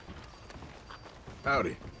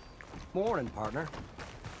 Howdy. Morning, partner.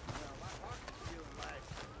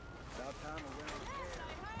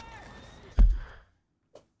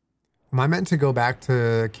 Am I meant to go back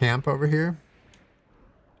to camp over here?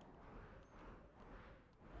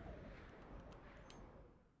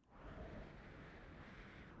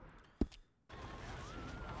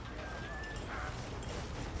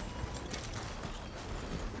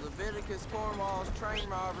 Leviticus Cornwall's train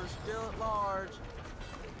robbers still at large.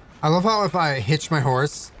 I love how if I hitch my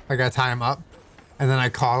horse, I gotta tie him up, and then I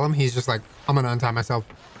call him, he's just like, I'm gonna untie myself.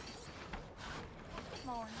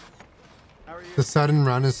 The sudden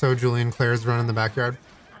run is so Julian Claire's run in the backyard.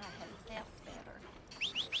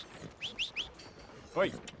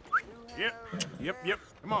 Wait. Yep.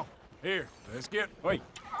 Come on. Here, let's get. Wait.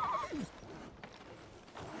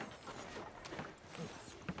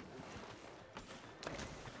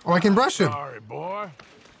 Oh, I can brush him. Sorry, boy.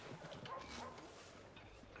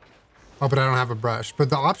 Oh, but I don't have a brush. But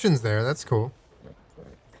the option's there. That's cool.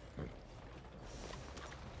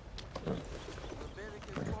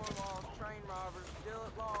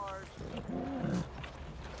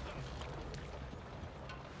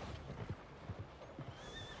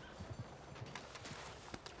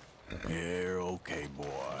 You're okay, boy.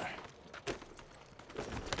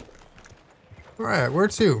 All right, where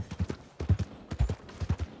to?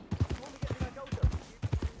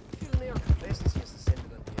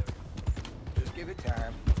 Just give it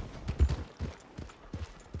time.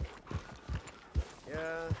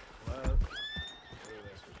 Yeah, well,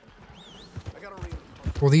 I gotta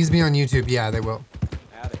read. Will these be on YouTube? Yeah, they will.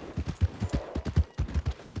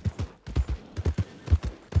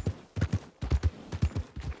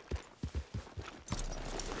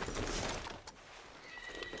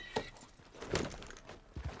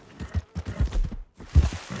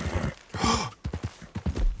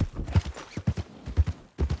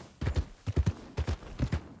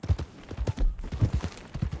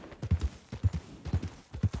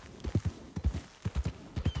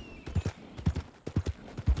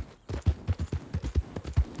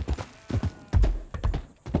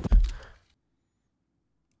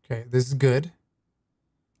 Okay, this is good.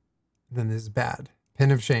 Then this is bad.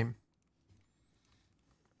 Pin of shame.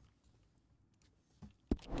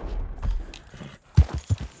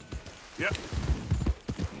 Yep.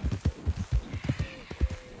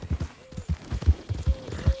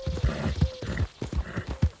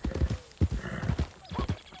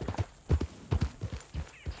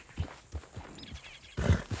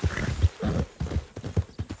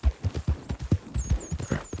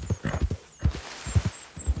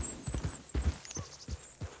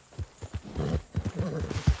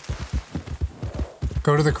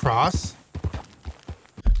 Go to the cross.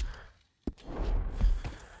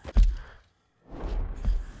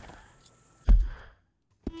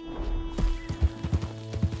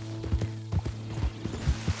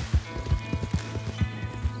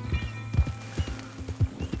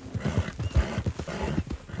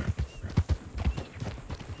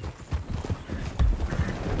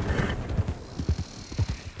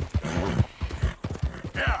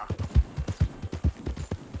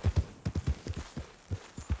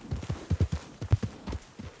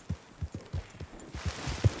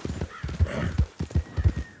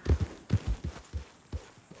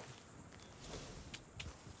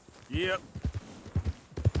 Yep.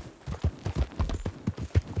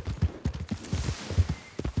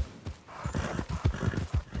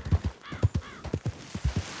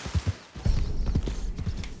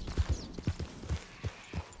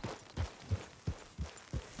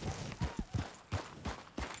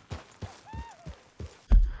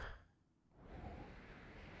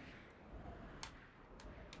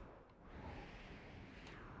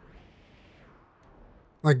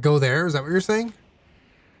 Like, go there? Is that what you're saying?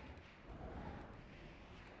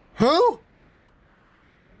 Who?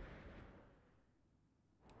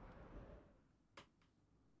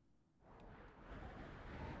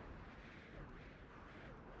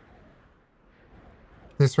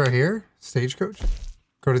 This right here? Stagecoach?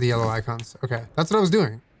 Go to the yellow icons. Okay, that's what I was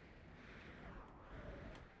doing.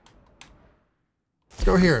 Let's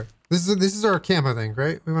go here. This is our camp, I think,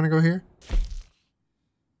 right? We want to go here?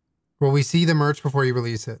 Will we see the merch before you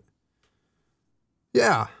release it?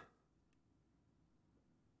 Yeah.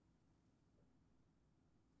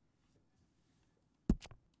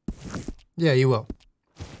 Yeah, you will.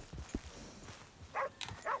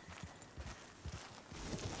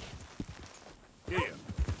 Yeah.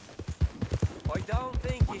 I don't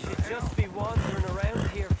think you should just be wandering around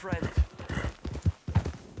here, friend.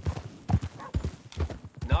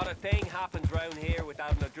 Not a thing happens round here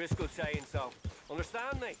without an O'Driscoll saying so.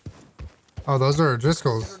 Understand me? Oh, those are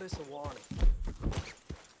Driscolls.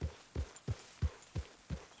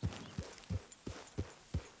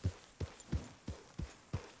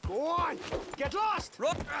 Go on! Get lost!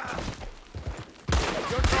 Run!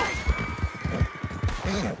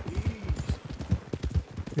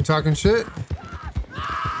 You talking shit?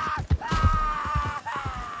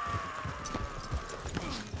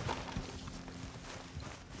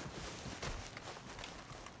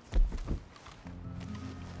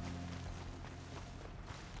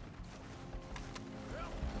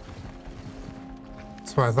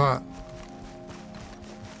 That's what I thought.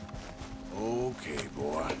 Okay,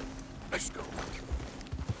 boy. Let's go.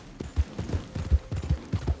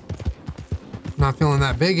 Not feeling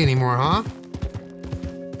that big anymore, huh?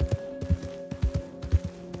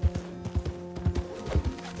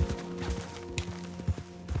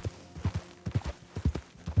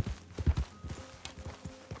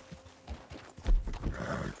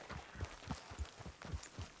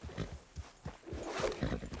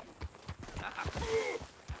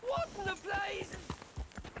 What in the blazes?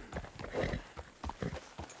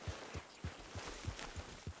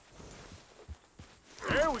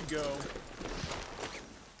 There we go.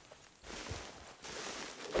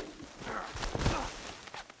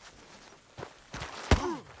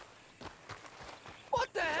 What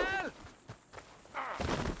the hell?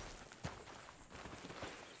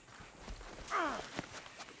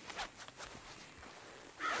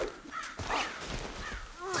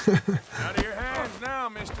 Out of your hands now,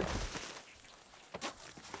 mister.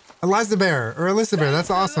 Eliza Bear, or Alyssa Bear, that's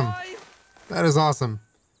awesome. That is awesome.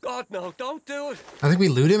 God, no, don't do it. I think we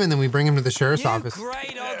loot him and then we bring him to the sheriff's You office.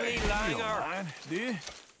 great ugly langer. Do you?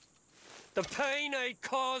 The pain I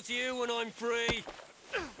cause you when I'm free.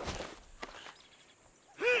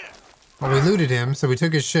 Well, we looted him, so we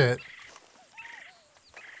took his shit.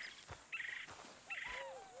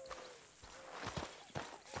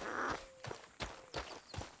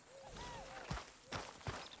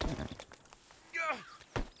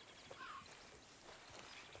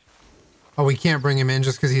 Oh, we can't bring him in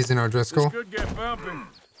just because he's in O'Driscoll? This could get bumping.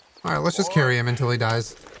 Alright, let's just carry him until he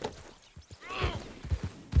dies.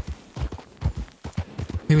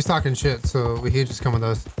 He was talking shit, so he'd just come with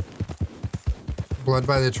us. Blood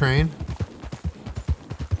by the train.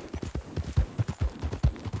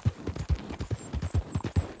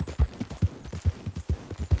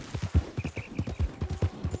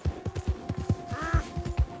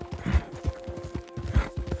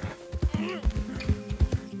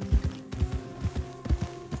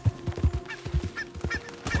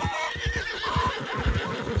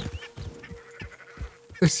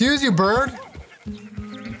 Excuse you, bird.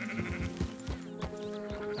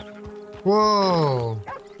 Whoa.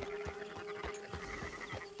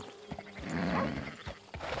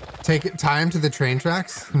 Take it, tie him to the train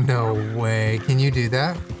tracks? No way. Can you do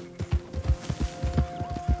that?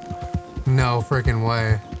 No freaking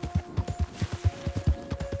way.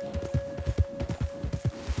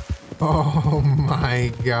 Oh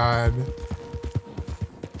my god.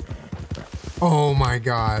 Oh my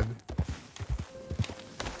god.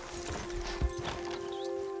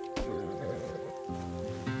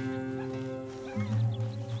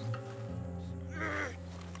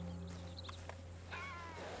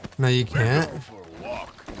 No, you can't.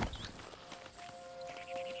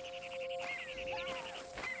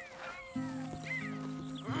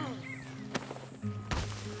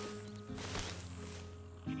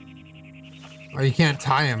 Oh, you can't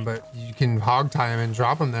tie him, but you can hog tie him and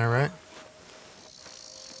drop him there, right?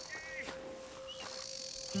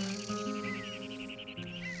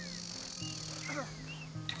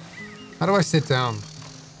 How do I sit down?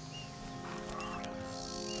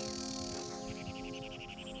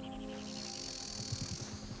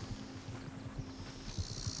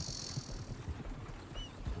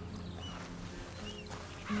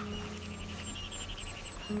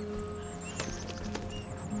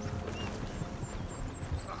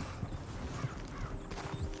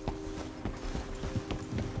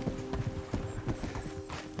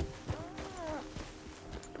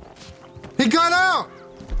 He got out!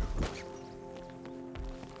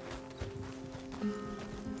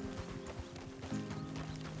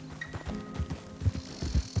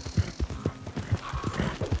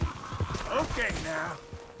 Okay now.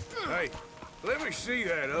 Hey, let me see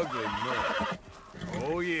that ugly mug.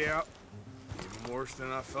 Oh yeah. Even worse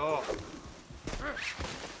than I thought.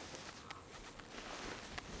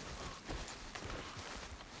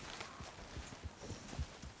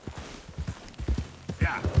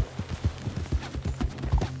 Yeah.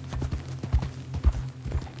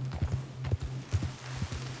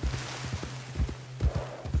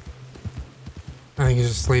 I think he's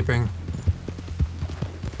just sleeping.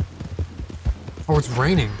 Oh, it's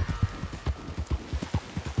raining.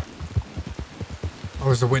 Oh,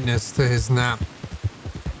 there's a witness to his nap. I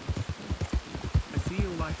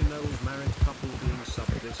feel like an old married couple being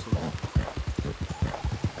subbed this long.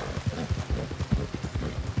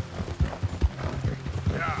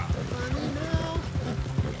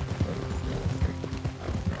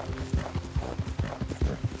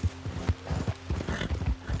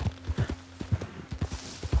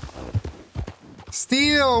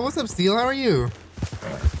 Steel! What's up, Steel? How are you?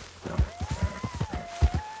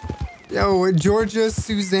 Yo, Georgia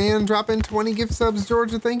Suzanne dropping 20 gift subs.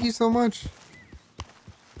 Georgia, thank you so much.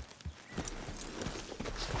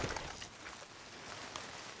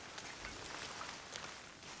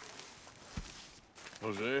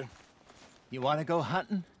 Jose, You want to go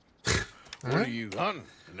hunting? what are you hunting?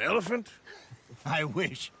 An elephant? I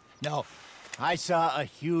wish. No, I saw a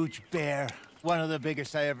huge bear. One of the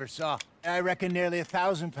biggest I ever saw. I reckon nearly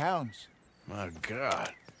 1,000 pounds. My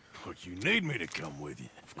God. But you need me to come with you.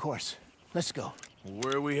 Of course. Let's go.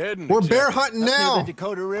 Where are we heading? We're bear exactly? hunting Up now. near the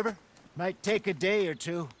Dakota River. Might take a day or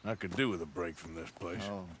two. I could do with a break from this place.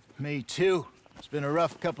 Oh, me too. It's been a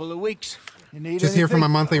rough couple of weeks. You need Just here for my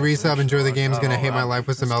anything? monthly resub. Enjoy the game's gonna hate my life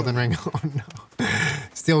with some Elden Ring. Oh no.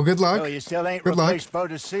 Still, good luck. Oh, you still ain't Good luck. replaced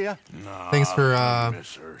Boadicea? Nah, Thanks for I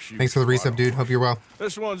miss her. She thanks for the was resub, dude. Hope you're well.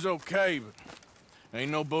 This one's okay, but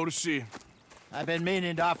ain't no boat to see. I've been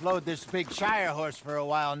meaning to offload this big Shire horse for a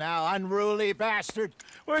while now. Unruly bastard.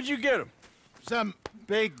 Where'd you get him? Some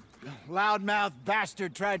big, loudmouth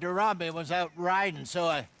bastard tried to rob me. Was out riding, so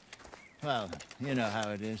I... Well, you know how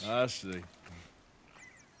it is. I see.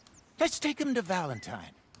 Let's take him to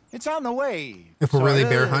Valentine. It's on the way. If we're really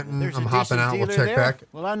bear Sorta. hunting, There's I'm a hopping decent out. We'll dealer check there. back.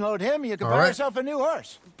 We'll unload him. You can All buy right. yourself a new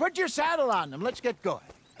horse. Put your saddle on him. Let's get going.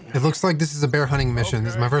 It looks like this is a bear hunting mission.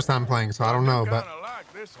 This is my first time playing, so I don't know, but I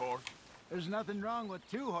like this horse. There's nothing wrong with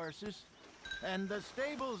two horses. And the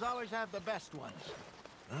stables always have the best ones.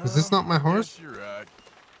 is this not my horse? Yes, you're right.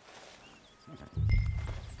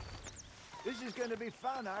 This is gonna be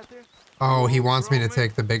fun, Arthur. Oh, he wants me to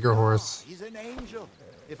take the bigger horse. He's an angel,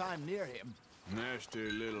 if I'm near him. Nasty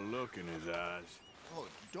little look in his eyes. Oh,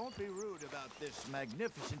 don't be rude about this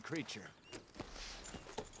magnificent creature.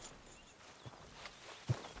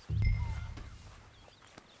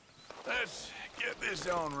 Let's get this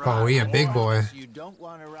on right. Oh, he a big boy. You don't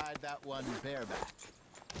want to ride that one bareback.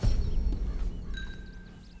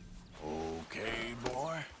 Okay,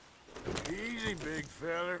 boy. Easy, big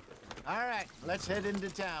feller. All right, let's head into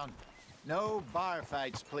town. No bar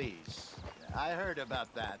fights, please. I heard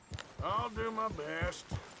about that. I'll do my best.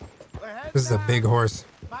 This is a big horse.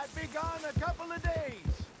 Might be gone a couple of days.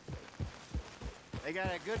 They got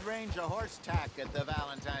a good range of horse tack at the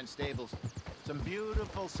Valentine stables. Some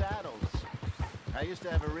beautiful saddles. I used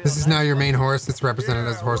to have a real This is now nice your one. main horse. It's represented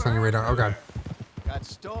as a horse on your radar. Oh god. Got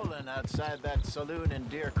stolen outside that saloon in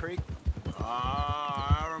Deer Creek.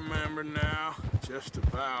 Ah, I remember now. Just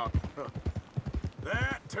about.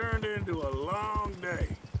 That turned into a long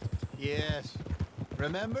day. Yes.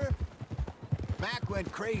 Remember? Mac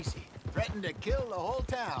went crazy, threatened to kill the whole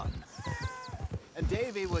town. And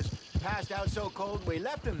Davy was passed out so cold we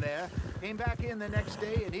left him there, came back in the next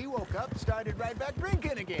day, and he woke up, started right back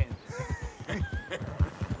drinking again.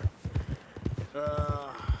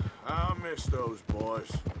 I'll miss those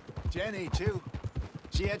boys. Jenny, too.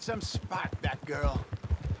 She had some spot, that girl.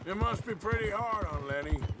 It must be pretty hard on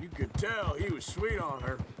Lenny. You could tell he was sweet on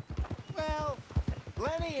her. Well,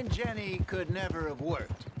 Lenny and Jenny could never have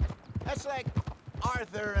worked. That's like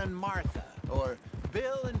Arthur and Martha, or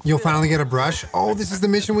Bill and You'll Phil. finally get a brush. Oh, this is the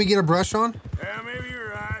mission we get a brush on? Yeah, maybe you're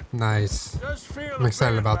right. Nice. Just feel I'm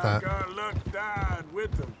excited about like that. our luck died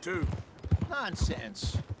with them, too.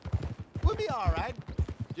 Nonsense. We'll be all right.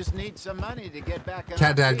 Just need some money to get back on Cat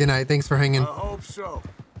our Dad, feet. good night. Thanks for hanging. I hope so.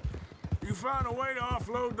 You find a way to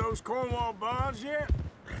offload those Cornwall bonds yet?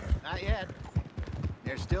 Not yet.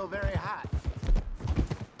 They're still very hot.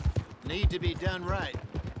 Need to be done right.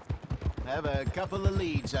 Have a couple of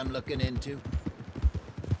leads I'm looking into.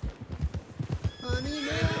 Honey,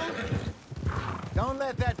 now. Don't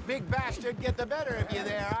let that big bastard get the better of you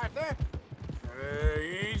there, Arthur.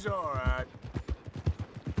 He's all right.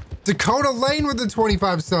 Dakota Lane with the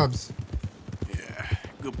 25 subs. Yeah,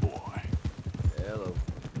 good boy. Hello.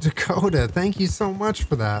 Dakota, thank you so much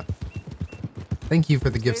for that. Thank you for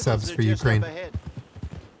the gift Stables subs are for just Ukraine. up ahead.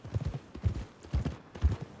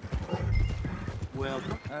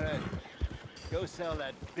 Welcome. All right. Go sell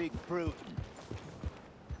that big brute.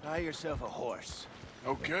 Buy yourself a horse.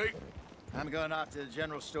 Okay. I'm going off to the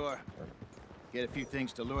general store. Get a few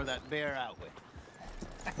things to lure that bear out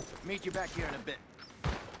with. Meet you back here in a bit.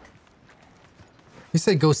 You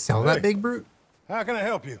said go sell that Hey. big brute? How can I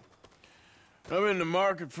help you? I'm in the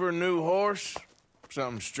market for a new horse.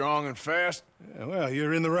 Something strong and fast. Yeah, well,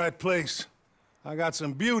 you're in the right place. I got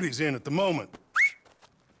some beauties in at the moment.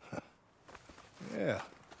 Yeah.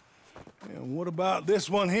 And what about this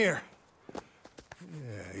one here?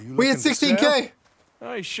 Yeah, you We had looking to sell? 16K.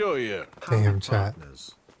 I show you. Damn, chat.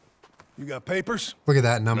 You got papers? Look at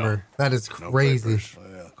that number. That is crazy.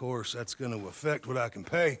 Well, of course, that's going to affect what I can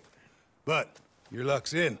pay. But your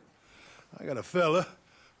luck's in. I got a fella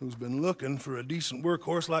who's been looking for a decent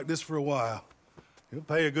workhorse like this for a while. He'll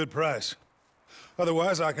pay a good price.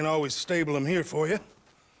 Otherwise, I can always stable him here for you.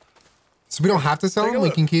 So we don't have to sell him? We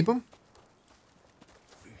can keep him?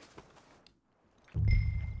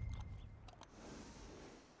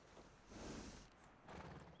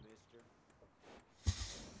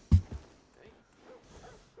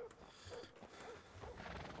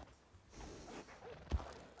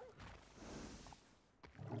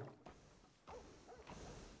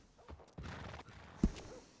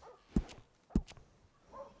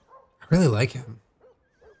 I really like him.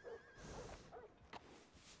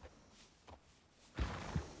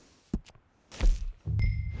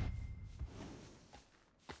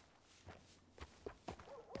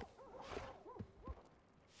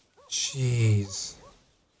 Jeez.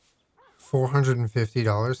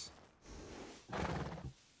 $450.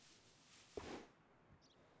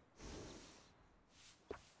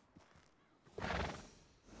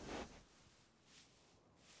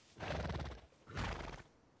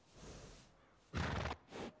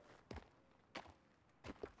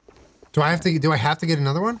 Do I have to get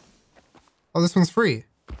another one? Oh, this one's free.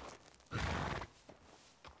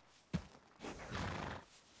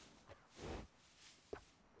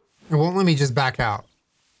 It won't let me just back out.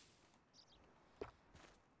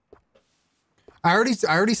 I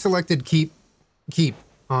already selected keep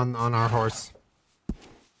on our horse.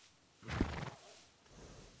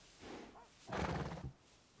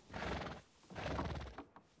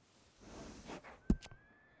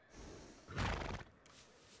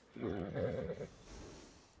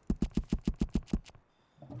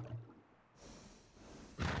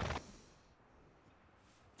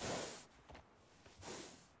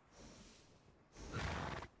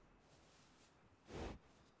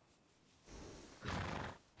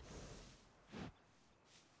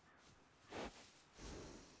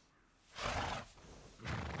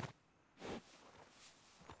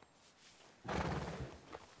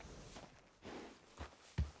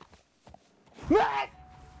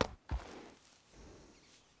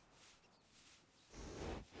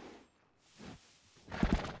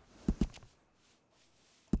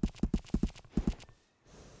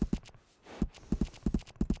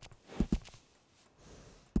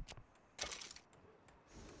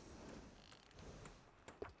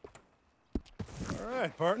 All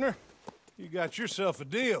right, partner. You got yourself a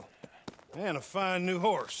deal. And a fine new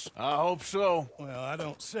horse. I hope so. Well, I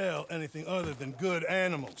don't sell anything other than good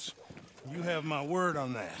animals. You have my word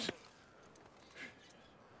on that.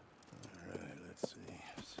 All right, let's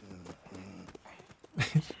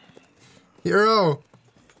see. Hero!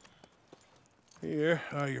 Here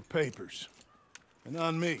are your papers. And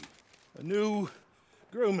on me, a new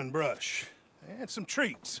grooming brush. And some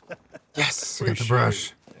treats. Yes, I got the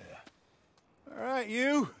brush. All right,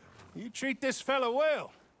 you treat this fella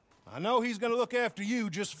well. I know he's gonna look after you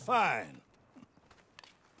just fine.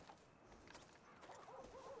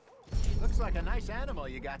 Looks like a nice animal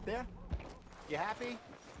you got there. You happy?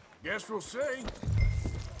 Guess we'll see.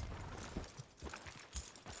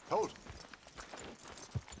 Hold.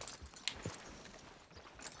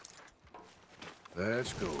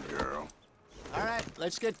 Let's go, girl. All right,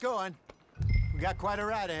 let's get going. We got quite a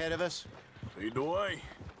ride ahead of us. Lead the way.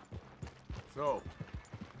 So,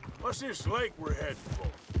 what's this lake we're heading for?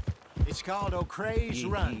 It's called O'Creagh's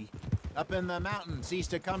Run, up in the mountains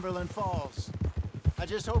east of Cumberland Falls. I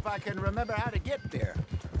just hope I can remember how to get there.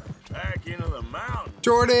 Back into the mountains.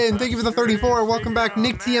 Jordan, thank you for the 34. Welcome back.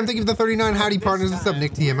 Nick TM, thank you for the 39. Howdy, partners. What's up,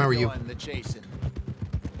 Nick TM? How are you? The chasing.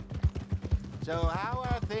 So, how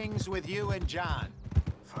are things with you and John?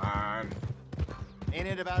 Fine. Ain't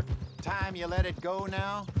it about time you let it go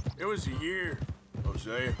now? It was a year,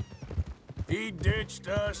 Hosea. He ditched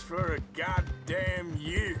us for a goddamn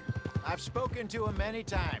year. I've spoken to him many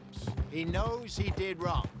times. He knows he did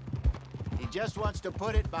wrong. He just wants to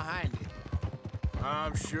put it behind him.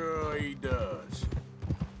 I'm sure he does.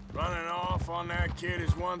 Running off on that kid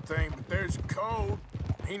is one thing, but there's a code.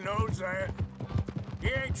 He knows that. He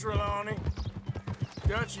ain't Trelawney.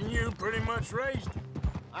 Dutch and you pretty much raised him.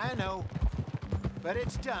 I know. But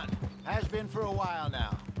it's done. Has been for a while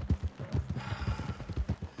now.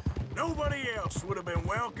 Nobody else would have been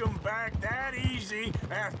welcomed back that easy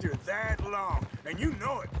after that long. And you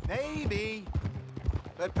know it. Maybe.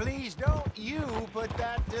 But please don't you put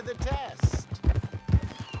that to the test.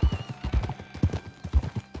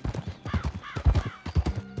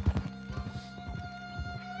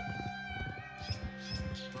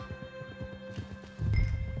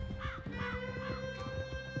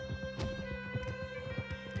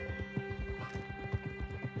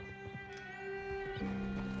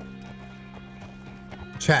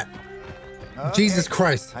 Chat. Jesus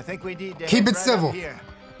Christ. I think we need to Keep head it right civil. up here.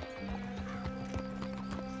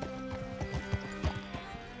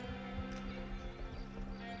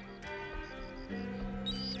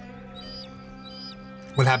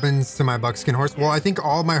 What happens to my buckskin horse? Well, I think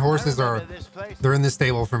all my horses are, they're in the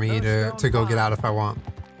stable for me to go get out if I want.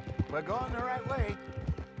 We're going the right way.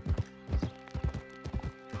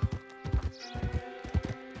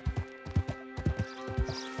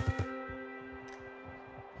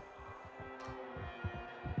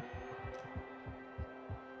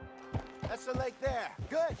 That's the lake there.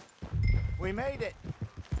 Good. We made it.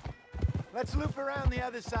 Let's loop around the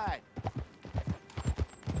other side.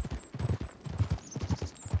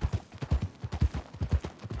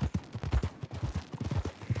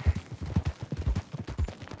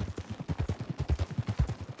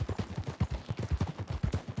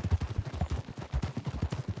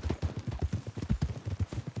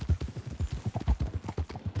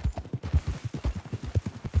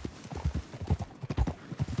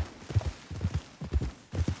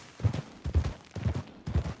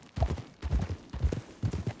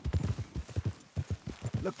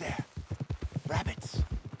 Look there. Rabbits.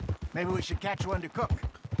 Maybe we should catch one to cook.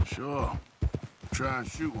 Sure. Try and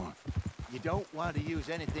shoot one. You don't want to use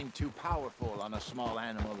anything too powerful on a small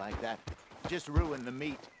animal like that. Just ruin the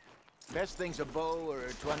meat. Best thing's a bow or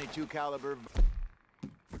a 22 caliber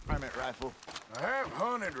varmint rifle. I have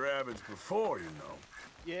hunted rabbits before, you know.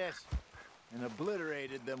 Yes. And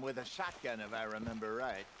obliterated them with a shotgun, if I remember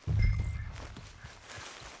right.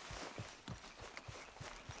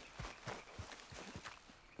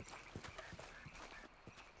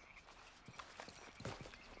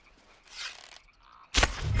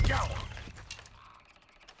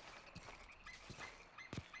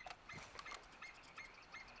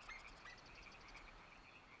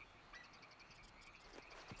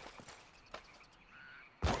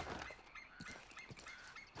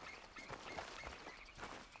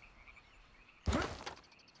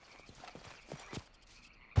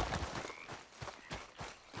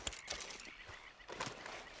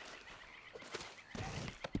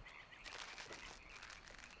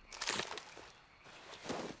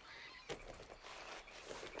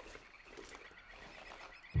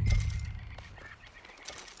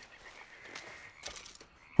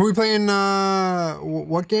 Who are we playing,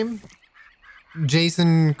 what game?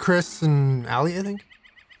 Jason, Chris, and Allie, I think?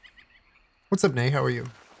 What's up, Nay? How are you?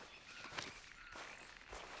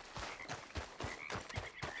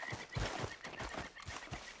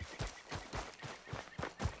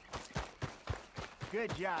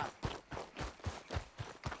 Good job.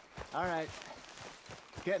 All right.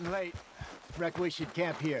 Getting late. Reckon we should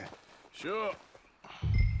camp here. Sure.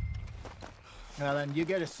 Well, then you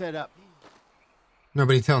get us set up.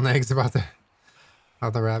 Nobody tell Nags about the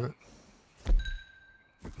rabbit.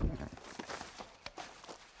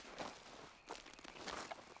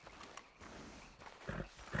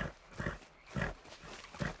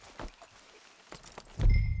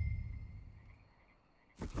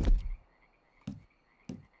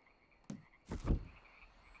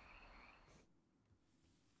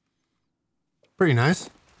 Pretty nice.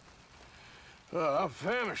 I'm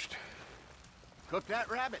famished. Cook that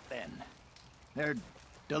rabbit, then. They're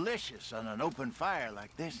delicious on an open fire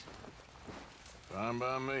like this. Fine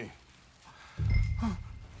by me.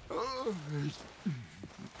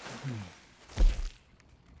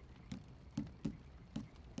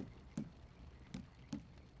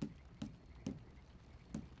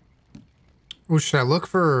 Oh, should I look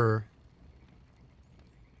for...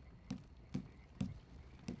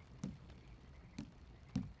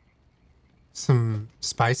 some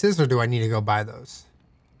spices, or do I need to go buy those?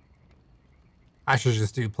 I should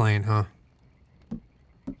just do plain, huh?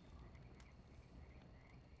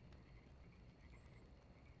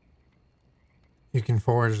 You can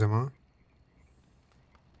forage them, huh?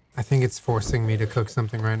 I think it's forcing me to cook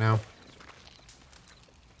something right now.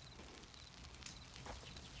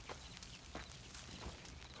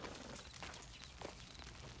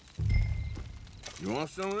 You want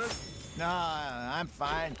some of this? No, I'm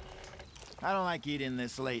fine. I don't like eating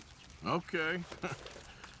this late. Okay.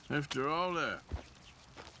 After all that.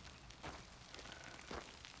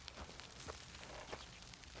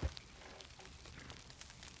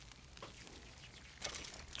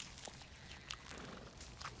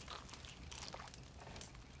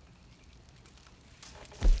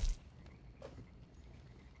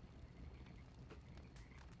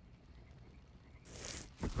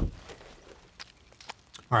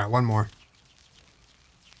 All right, one more.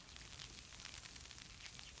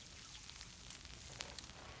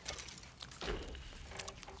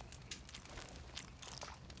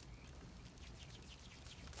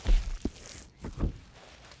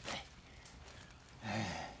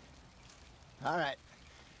 All right.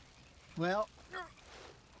 Well,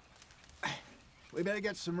 we better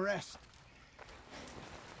get some rest.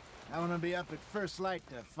 I want to be up at first light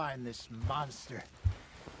to find this monster.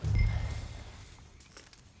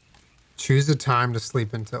 Choose a time to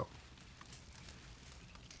sleep until.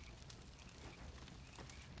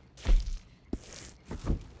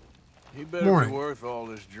 He better Morning. be worth all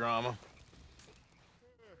this drama.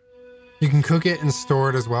 You can cook it and store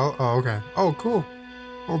it as well. Oh, okay. Oh, cool.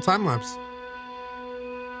 Little time lapse.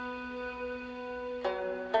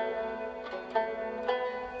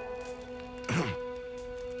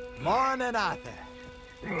 Morning, Arthur.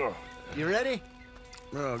 Ugh. You ready?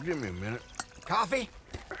 Well, give me a minute. Coffee?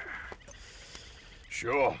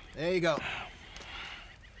 Sure. There you go.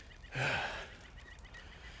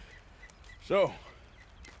 So,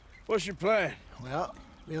 what's your plan? Well,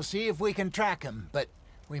 we'll see if we can track him, but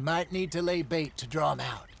we might need to lay bait to draw him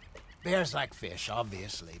out. Bears like fish,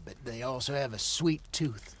 obviously, but they also have a sweet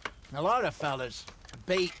tooth. A lot of fellas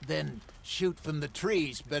bait, then shoot from the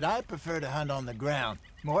trees, but I prefer to hunt on the ground.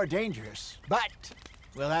 More dangerous, but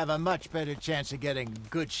we'll have a much better chance of getting a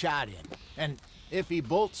good shot in. And if he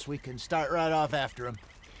bolts, we can start right off after him.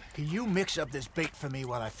 Can you mix up this bait for me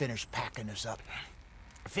while I finish packing this up?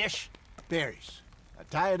 Fish, berries. Now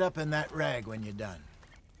tie it up in that rag when you're done.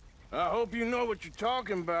 I hope you know what you're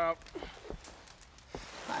talking about.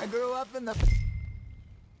 I grew up in the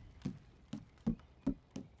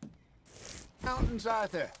mountains,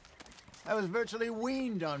 Arthur. I was virtually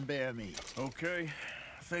weaned on bear meat. Okay,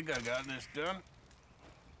 I think I got this done.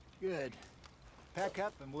 Good. Pack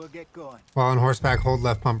up and we'll get going. While on horseback, hold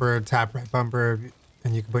left bumper, tap right bumper,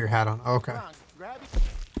 and you can put your hat on. Okay. Come on, grab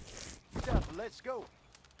your stuff. Let's go.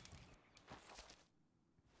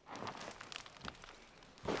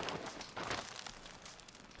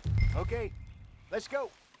 Okay, let's go.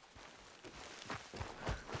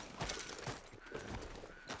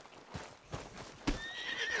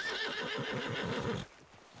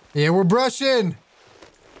 Yeah, we're brushing.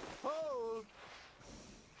 Hold.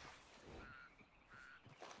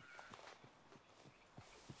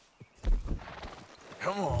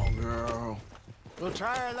 Come on, girl. We'll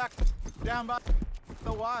try our luck down by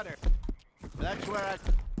the water. That's where I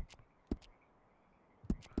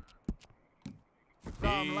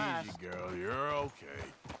saw him last. Easy, girl. You're okay.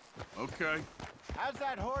 Okay. How's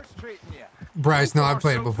that horse treating you? Bryce, no, I've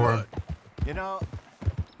played it before. You know,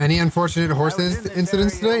 Any unfortunate horse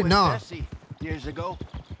incidents today? No. Years ago.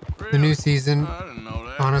 The new season I didn't know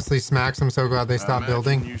that. honestly smacks. I'm so glad they stopped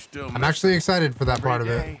building. you still I'm miss actually excited for that part of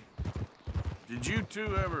it. Did you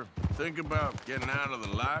two ever think about getting out of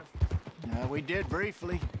the life? We did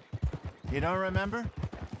briefly. You don't remember?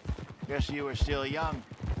 Guess you were still young.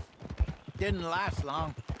 Didn't last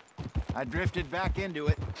long. I drifted back into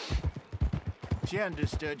it. She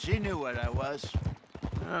understood. She knew what I was.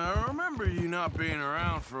 I remember you not being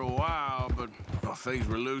around for a while, but well, things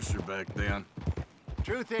were looser back then.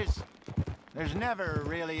 Truth is, there's never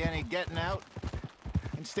really any getting out.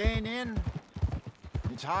 And staying in,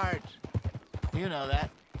 it's hard. You know that.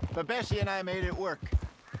 But Bessie and I made it work.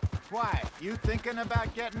 Why? You thinking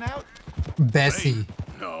about getting out? Bessie. Hey,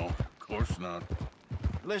 no, of course not.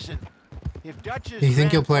 Listen, if Dutch's Do you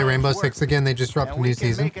think you'll play plans Rainbow work, Six again? They just dropped a and new we can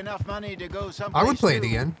season. make enough money to go I someplace would play it new,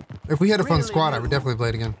 again. If we had a fun really squad, I would new, definitely play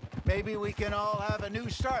it again. maybe we can all have a new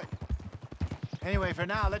start. Anyway, for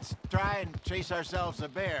now, let's try and chase ourselves a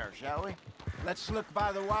bear, shall we? Let's look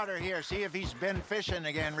by the water here, see if he's been fishing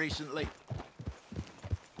again recently.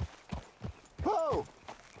 Whoa!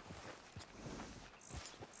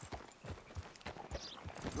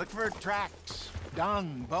 Look for tracks,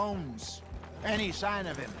 dung, bones, any sign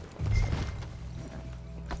of him.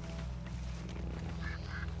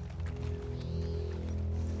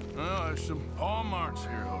 Well, there's some paw marks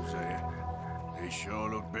here, Hosea. They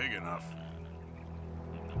sure look big enough.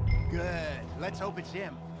 Good. Let's hope it's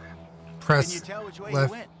him. Press Can you tell which way he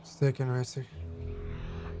left went? stick and right stick.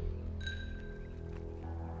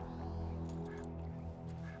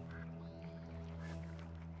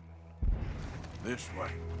 This way.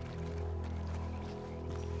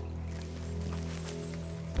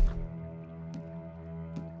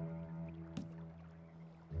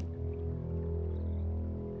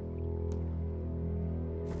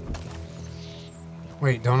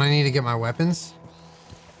 Wait, don't I need to get my weapons?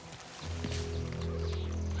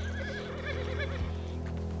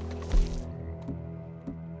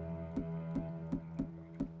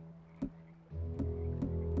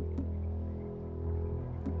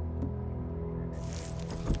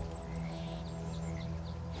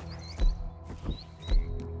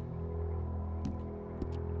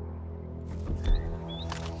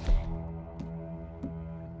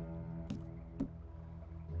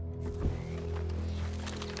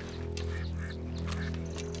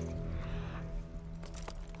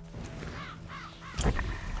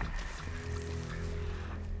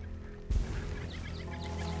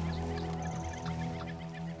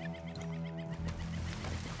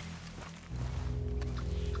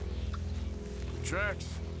 Tracks.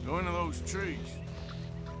 Go into those trees.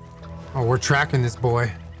 Oh, we're tracking this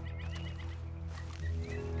boy.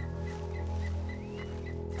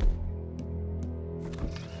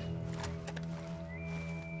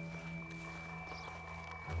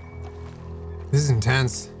 This is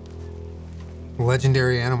intense.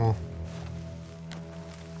 Legendary animal.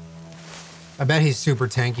 I bet he's super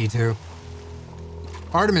tanky too.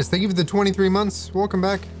 Artemis, thank you for the 23 months. Welcome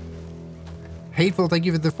back. Hateful, thank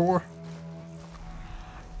you for the 4.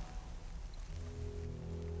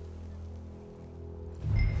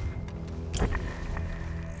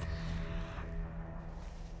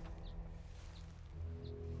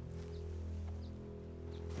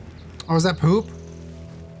 Oh, is that poop?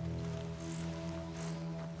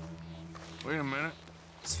 Wait a minute.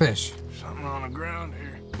 It's fish. Something on the ground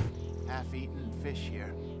here. Half-eaten fish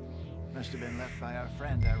here. Must have been left by our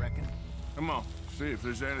friend, I reckon. Come on, see if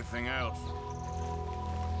there's anything else.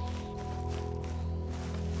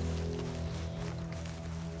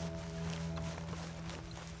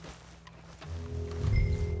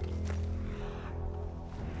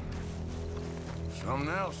 Something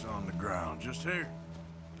else on the ground, just here.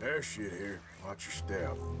 There's shit here. Watch your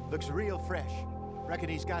step. Looks real fresh. Reckon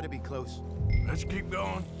he's got to be close. Let's keep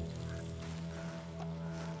going.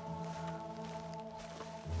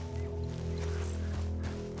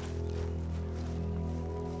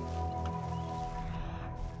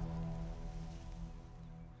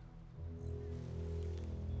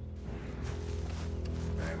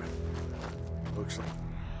 Damn it. Looks like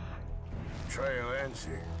trail ends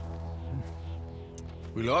here.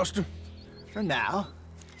 We lost him? For now.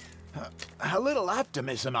 A little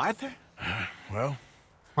optimism, Arthur. Well,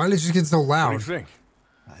 why did it just get so loud? What do you think?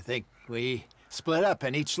 I think we split up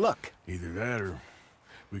and each look. Either that or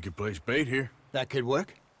we could place bait here. That could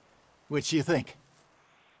work. Which do you think?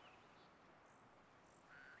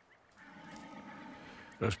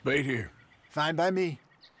 Let's bait here. Fine by me.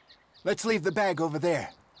 Let's leave the bag over there.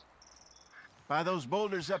 By those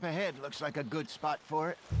boulders up ahead, looks like a good spot for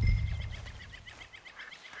it.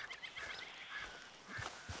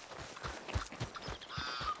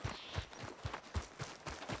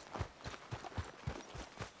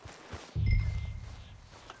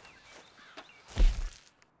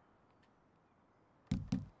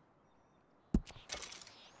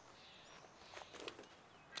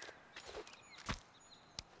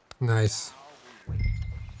 Nice.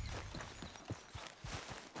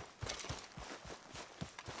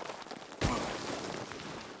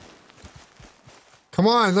 Come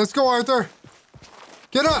on, let's go, Arthur.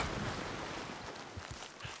 Get up.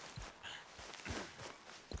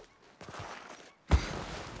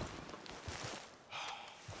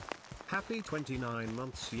 Happy 29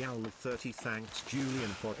 months, Yal. 30 thanks, Julian,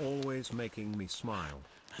 for always making me smile.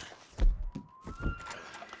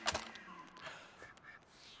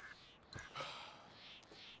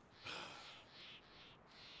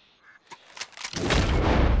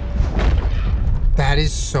 That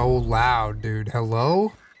is so loud, dude.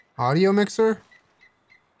 Hello? Audio mixer?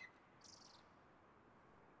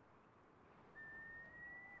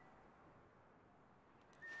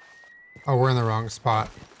 Oh, we're in the wrong spot.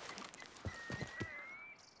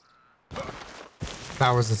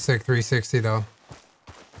 That was a sick 360 though.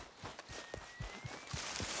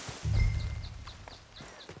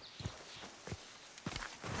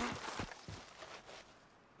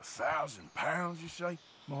 £1,000, you say?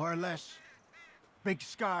 More or less. Big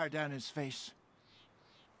scar down his face.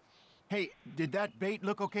 Hey, did that bait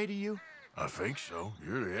look okay to you? I think so.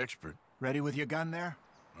 You're the expert. Ready with your gun there?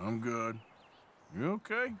 I'm good. You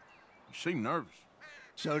okay? You seem nervous.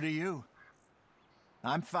 So do you.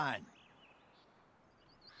 I'm fine.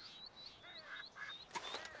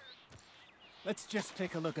 Let's just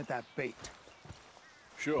take a look at that bait.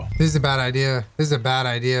 Sure. This is a bad idea. This is a bad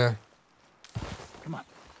idea. Come on.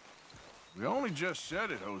 We only just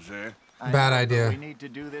said it, Jose. Bad idea. We need to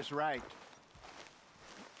do this right.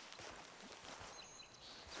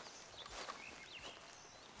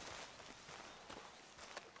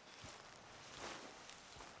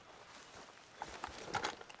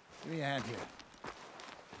 Give me a hand here.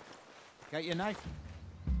 Got your knife?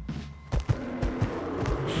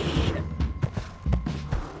 Shit.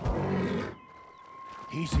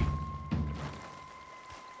 Easy.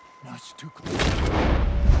 No, it's too close.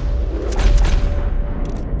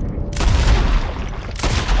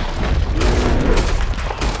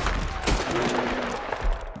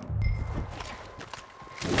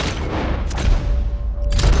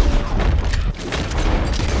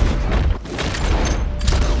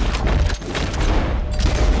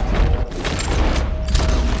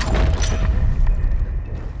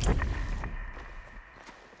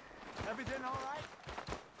 Everything Everything all right?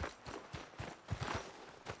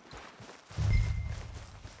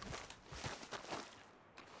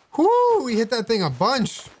 Whoo! We hit that thing a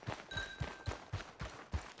bunch.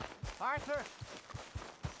 Arthur?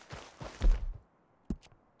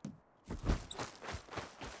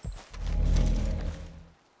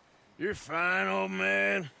 You're fine, old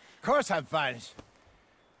man. Of course I'm fine.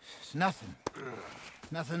 It's nothing.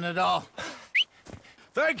 Nothing at all.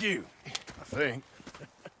 Thank you, I think.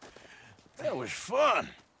 That was fun.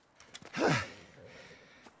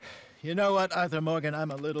 You know what, Arthur Morgan? I'm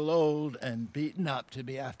a little old and beaten up to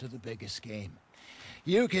be after the biggest game.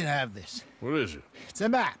 You can have this. What is it? It's a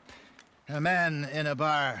map. A man in a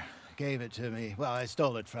bar gave it to me. Well, I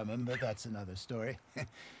stole it from him, but that's another story.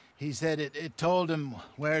 He said it told him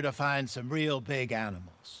where to find some real big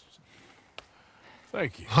animals.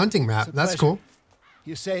 Thank you. Hunting map. That's cool.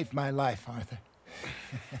 You saved my life, Arthur.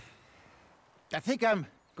 I think I'm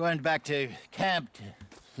going back to camp to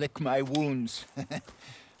lick my wounds.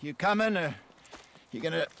 You coming, or you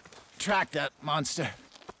gonna track that monster?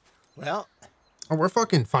 Well... Oh, we're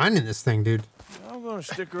fucking finding this thing, dude. I'm gonna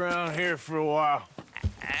stick around here for a while.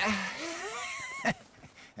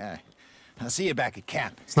 I'll see you back at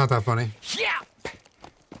camp. It's not that funny. Yeah!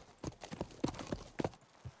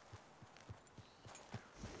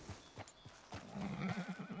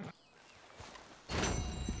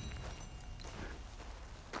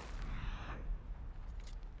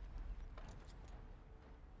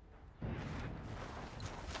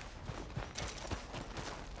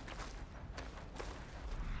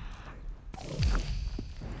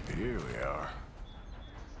 Here we are.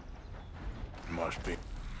 Must be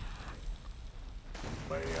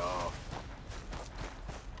way off.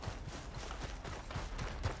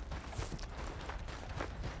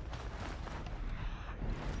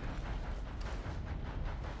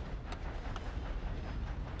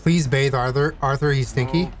 Please bathe Arthur. Arthur, he's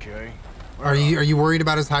stinky. Okay. Are you worried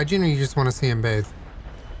about his hygiene, or you just want to see him bathe?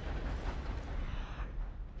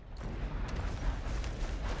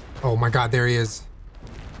 Oh my God, there he is.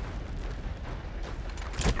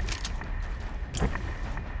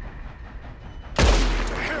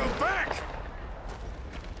 Hell back!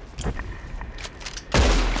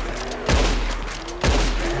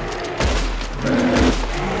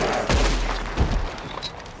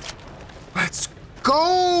 Let's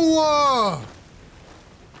go!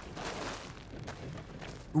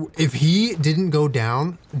 If he didn't go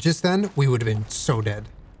down just then, we would have been so dead.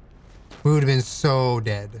 We would have been so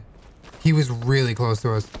dead. He was really close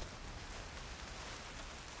to us.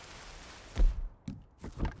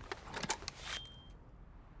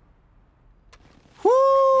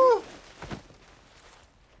 Woo!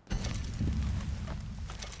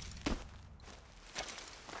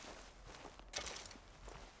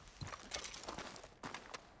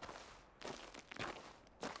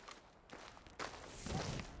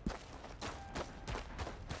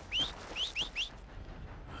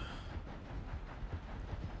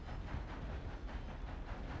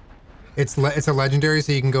 It's a legendary,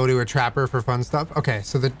 so you can go to a trapper for fun stuff. Okay,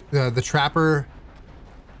 so the trapper,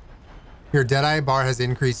 your Deadeye bar has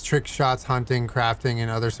increased trick shots, hunting, crafting,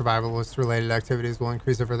 and other survivalist related activities will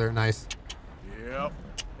increase it further. Nice. Yep.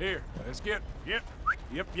 Here, let's get. Yep.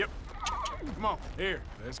 Come on, here,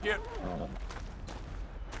 let's get.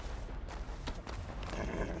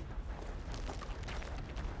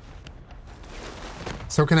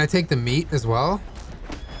 So can I take the meat as well?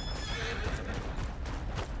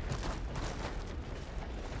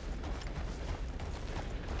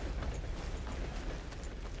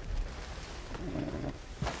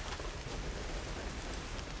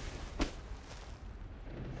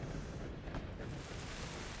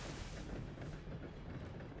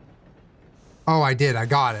 Oh, I did. I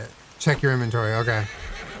got it. Check your inventory. Okay.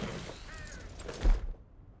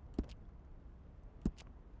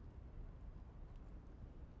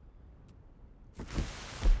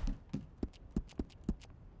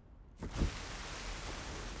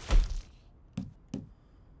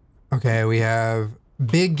 Okay, we have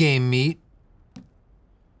big game meat.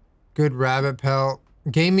 Good rabbit pelt.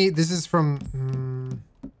 Game meat, this is from...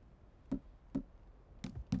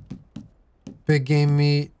 big game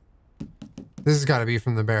meat. This has got to be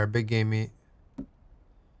from the bear. Big game meat.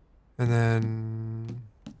 And then...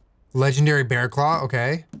 legendary bear claw.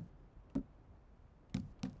 Okay.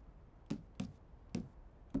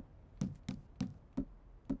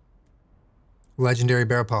 Legendary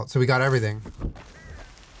bear pelt. So we got everything.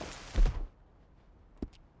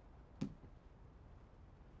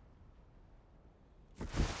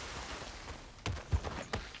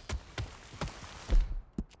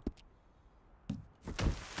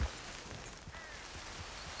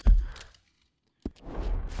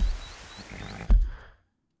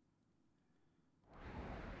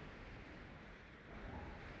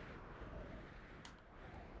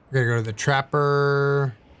 We're gonna go to the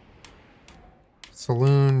Trapper,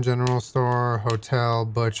 Saloon, General Store, Hotel,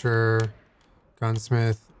 Butcher,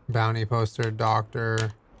 Gunsmith, Bounty Poster,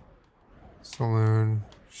 Doctor, Saloon,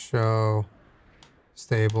 Show,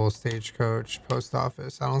 Stable, Stagecoach, Post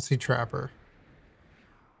Office. I don't see Trapper.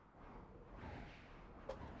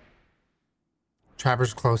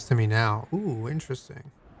 Trapper's close to me now. Ooh,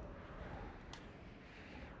 interesting.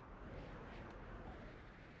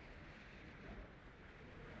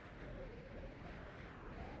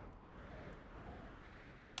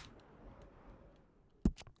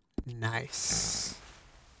 Nice.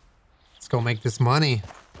 Let's go make this money.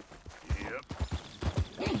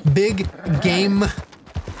 Yep. Big game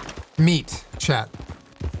meat, chat.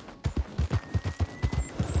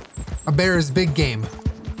 A bear is big game.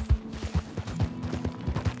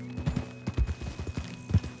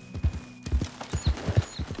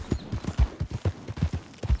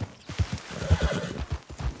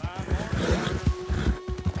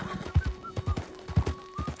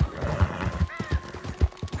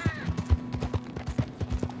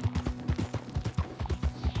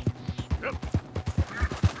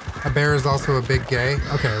 A bear is also a big gay.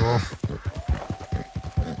 Okay, well.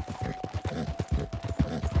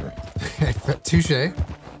 Touche.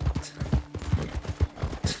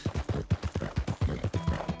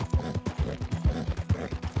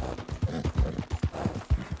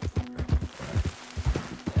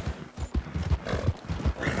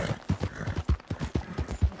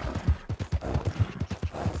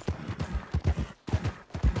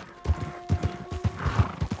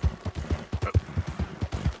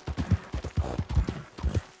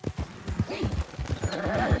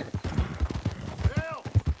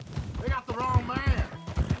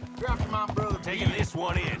 Taking this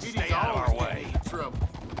one in. Stay out of our way.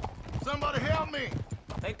 Somebody help me!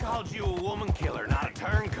 They called you a woman killer, not a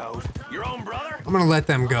turncoat. Your own brother? I'm gonna let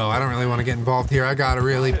them go. I don't really want to get involved here. I got a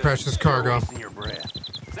really precious cargo. Your breath.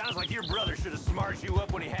 Sounds like your brother should have smarted you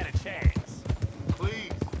up when he had a chance.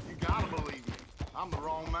 Please, you gotta believe me. I'm the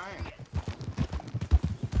wrong man.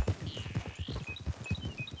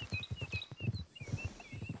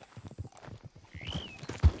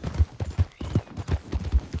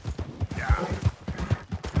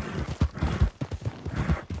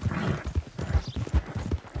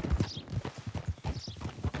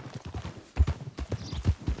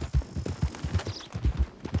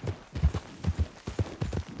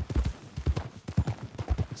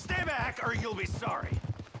 Stay back or you'll be sorry.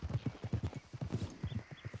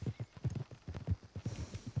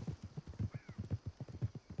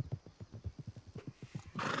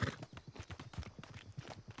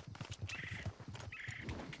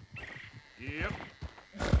 Yep.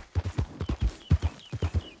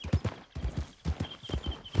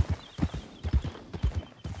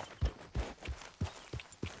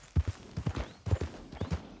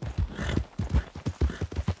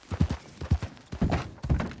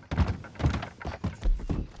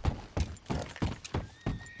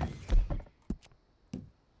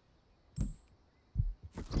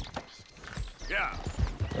 Yeah.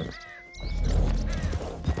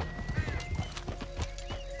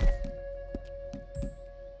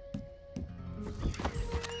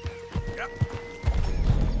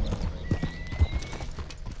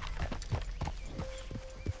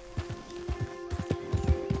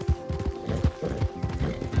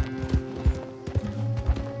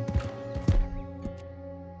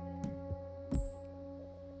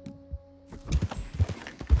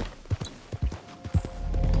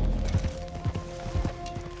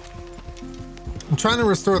 I'm trying to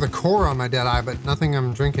restore the core on my dead eye, but nothing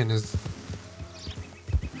I'm drinking is...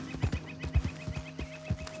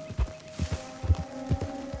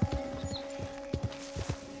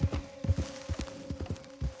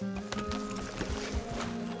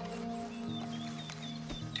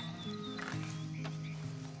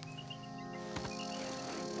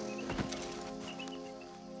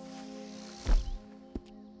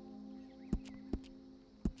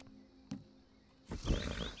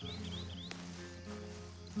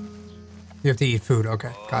 You have to eat food.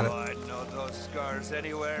 Okay, got it. I know those scars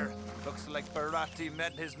anywhere. Looks like Barati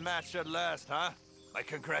met his match at last, huh? I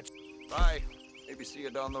congratulate. Bye. Maybe see you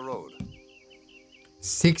down the road.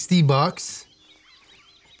 60 bucks?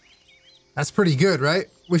 That's pretty good, right?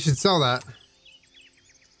 We should sell that.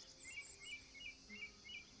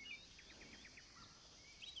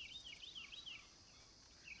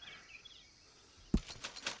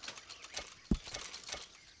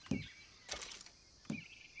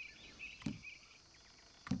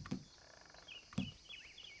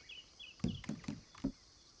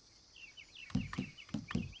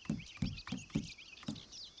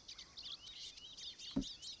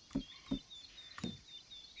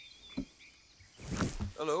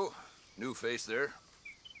 Hello. New face there.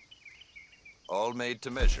 All made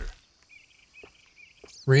to measure.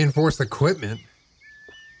 Reinforced equipment.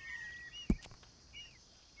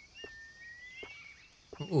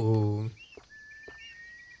 Ooh.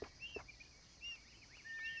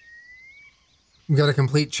 We got a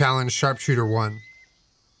complete challenge, Sharpshooter 1.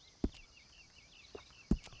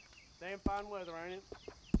 Damn fine weather, ain't it?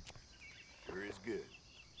 Sure is good.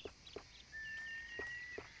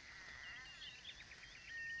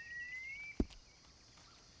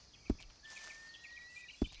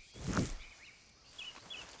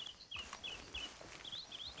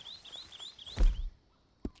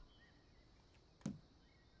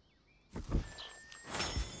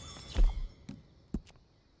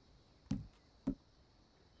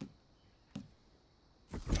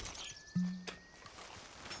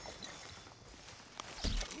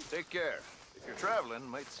 Take care. If you're traveling,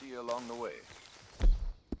 might see you along the way.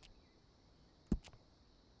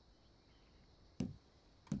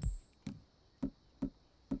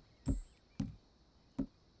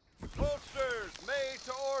 Holsters made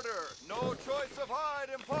to order. No choice of hide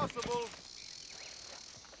impossible.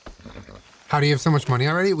 How do you have so much money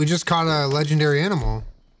already? We just caught a legendary animal.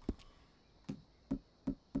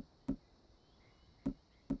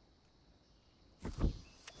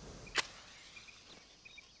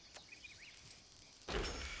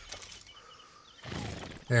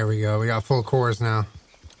 There we go. We got full cores now.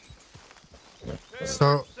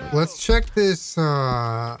 So let's check this.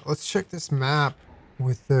 Let's check this map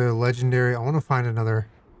with the legendary. I want to find another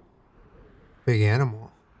big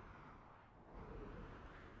animal.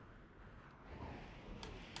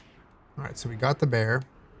 All right, so we got the bear.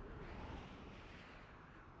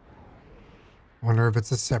 Wonder if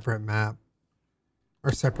it's a separate map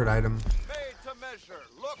or separate item.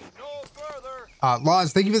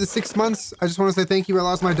 Laws, thank you for the 6 months. I just want to say thank you. I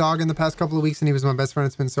lost my dog in the past couple of weeks and he was my best friend.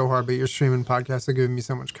 It's been so hard, but your stream and podcast have given me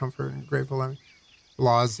so much comfort and grateful.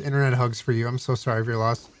 Laws, internet hugs for you. I'm so sorry for your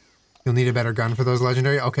loss. You'll need a better gun for those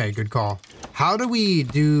legendary. Okay, good call. How do we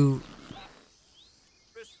do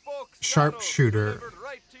sharpshooter?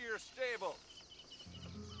 Right to your stable.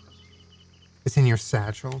 It's in your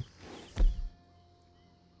satchel.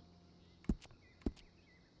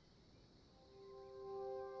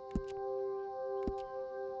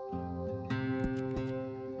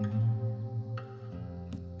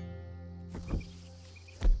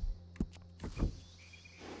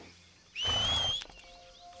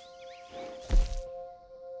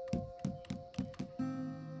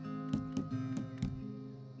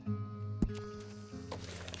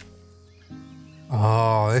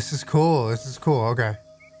 Oh, this is cool. This is cool. Okay.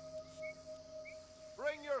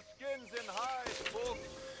 Bring your skins in high, folks.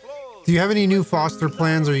 Clothes. Do you have any new foster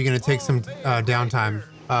plans or are you going to take some downtime?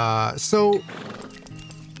 So,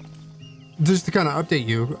 just to kind of update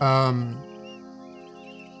you,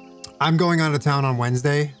 I'm going out of town on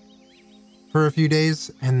Wednesday for a few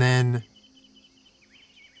days, and then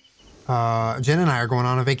Jen and I are going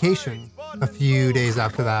on a vacation a few days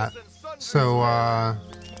after that. So,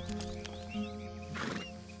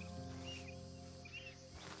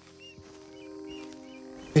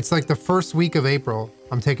 it's like the first week of April.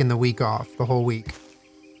 I'm taking the week off, the whole week.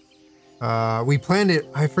 We planned it,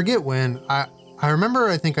 I forget when. I remember,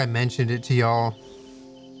 I think I mentioned it to y'all,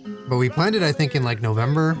 but we planned it, I think, in like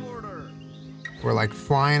November. We're like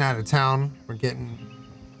flying out of town. We're getting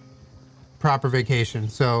proper vacation.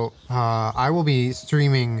 So I will be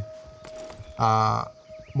streaming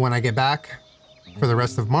when I get back for the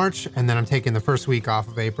rest of March, and then I'm taking the first week off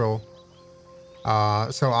of April.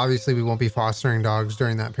 So obviously we won't be fostering dogs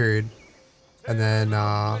during that period. And then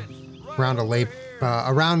around the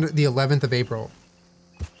 11th of April,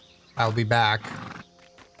 I'll be back.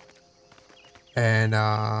 And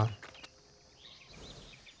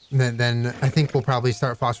then I think we'll probably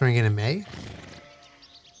start fostering again in May.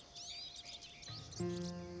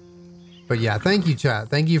 But yeah, thank you, chat.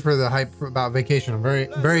 Thank you for the hype about vacation. I'm very,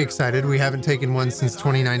 very excited. We haven't taken one since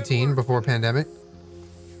 2019, before pandemic.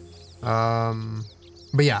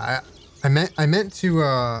 But yeah, I meant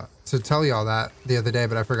to tell y'all that the other day,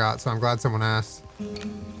 but I forgot, so I'm glad someone asked.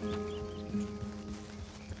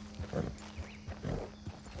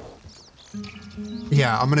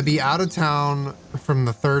 Yeah, I'm gonna be out of town from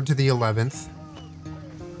the 3rd to the 11th.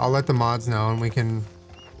 I'll let the mods know, and we can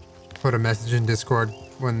put a message in Discord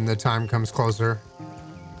when the time comes closer.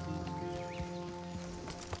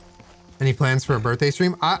 Any plans for a birthday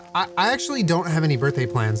stream? I actually don't have any birthday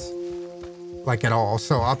plans, like, at all.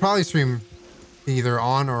 So I'll probably stream either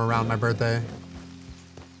on or around my birthday.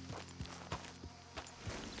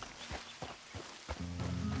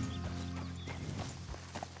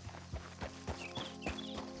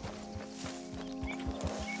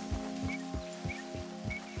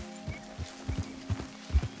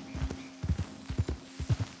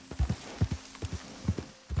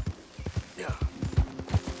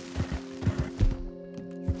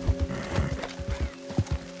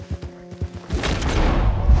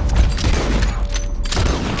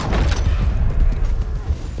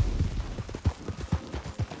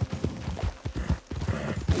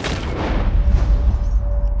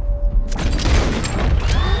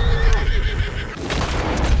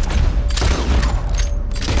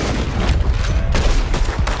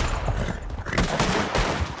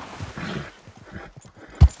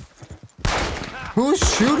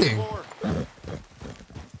 shooting?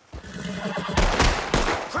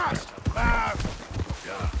 Christ alive!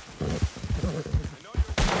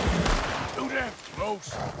 Too damn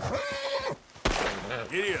close.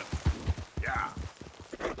 Idiot. Yeah.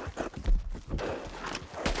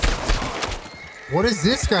 What is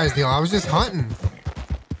this guy's deal? I was just hunting.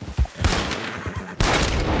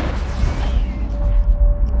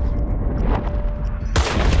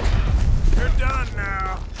 You're done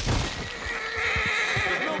now.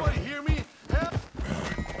 Does nobody hear me? Help!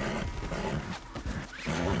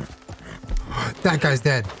 That guy's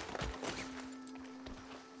dead.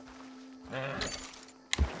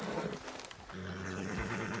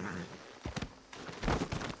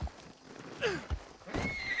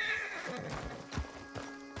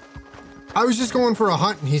 I was just going for a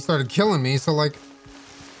hunt and he started killing me, so like,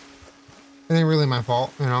 it ain't really my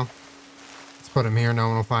fault, you know? Let's put him here, no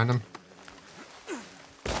one will find him.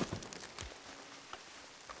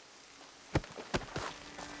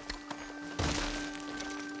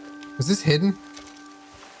 Is this hidden?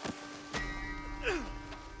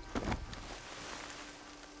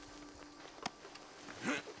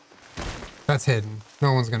 That's hidden.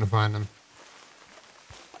 No one's gonna find him.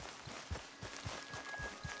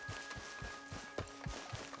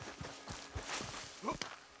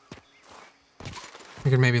 We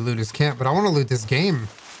could maybe loot his camp, but I want to loot this game.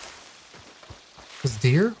 This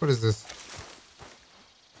deer? What is this?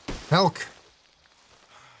 Elk.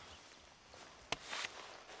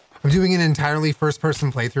 I'm doing an entirely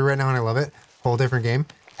first-person playthrough right now, and I love it. Whole different game.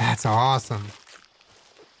 That's awesome.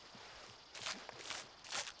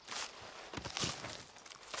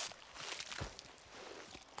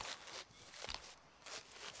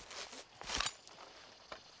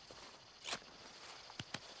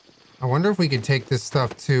 I wonder if we could take this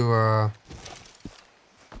stuff to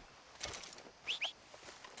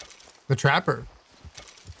the trapper.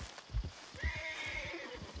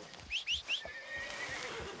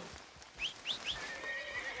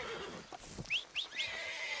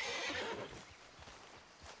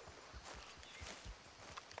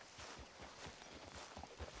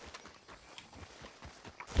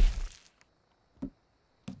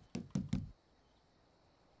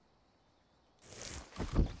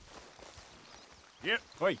 Yep,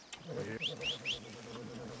 wait.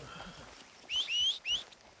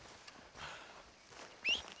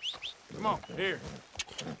 Come on, here.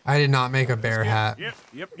 I did not make a bear hat.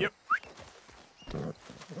 Yep.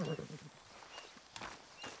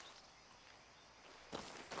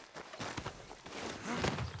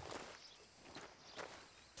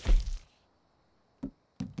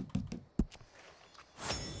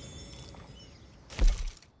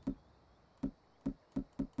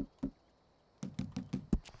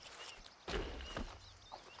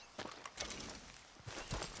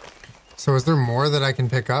 So is there more that I can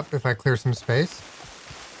pick up if I clear some space?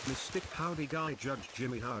 Mystic Howdy Guy Judge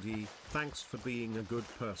Jimmy Howdy, thanks for being a good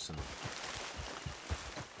person.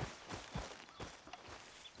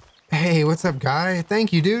 Hey, what's up, guy?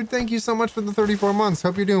 Thank you, dude. Thank you so much for the 34 months.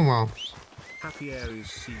 Hope you're doing well. Happy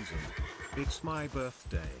Aries season. It's my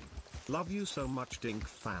birthday. Love you so much, Dink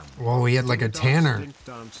fam. Whoa, he had like a Dink tanner. Dink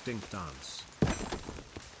dance, dink dance.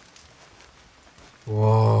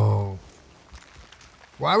 Whoa.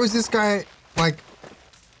 Why was this guy, like,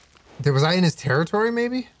 was I in his territory,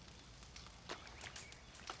 maybe?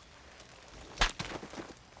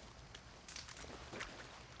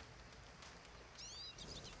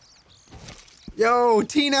 Yo,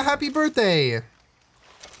 Tina, happy birthday!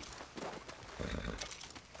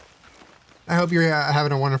 I hope you're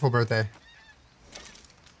having a wonderful birthday.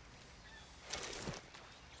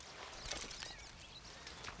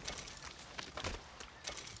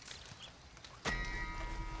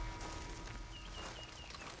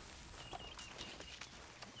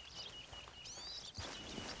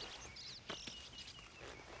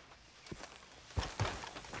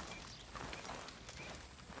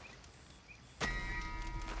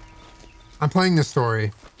 I'm playing the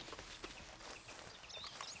story.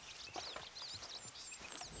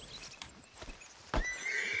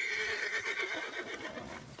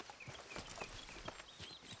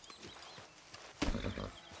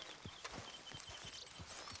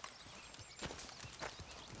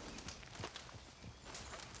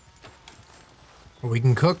 We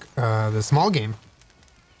can cook the small game.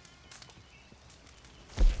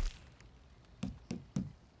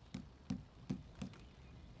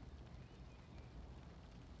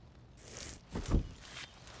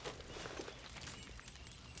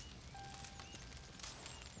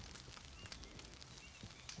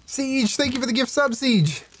 Siege, thank you for the gift sub,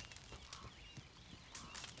 Siege.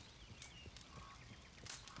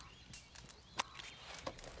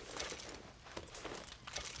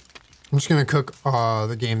 gonna cook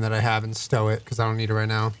the game that I have and stow it because I don't need it right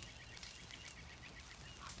now.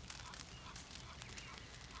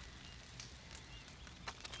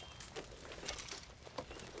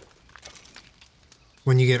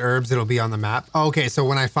 When you get herbs, it'll be on the map. Oh, okay, so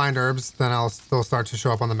when I find herbs, then they'll start to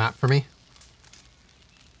show up on the map for me.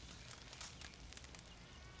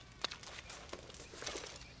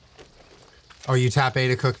 Oh, you tap A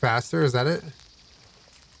to cook faster? Is that it?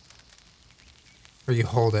 Or you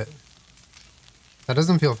hold it? That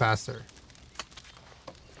doesn't feel faster.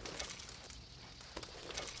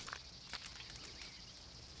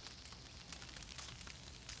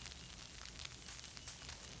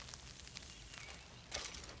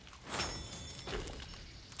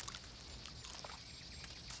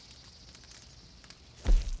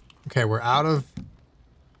 Okay, we're out of...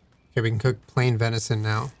 Okay, we can cook plain venison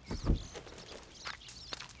now.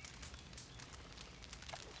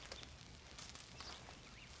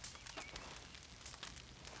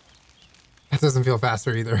 That doesn't feel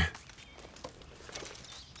faster either.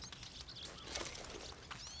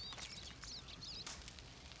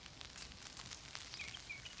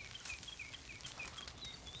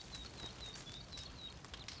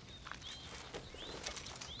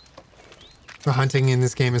 The hunting in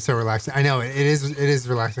this game is so relaxing. I know it is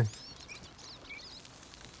relaxing.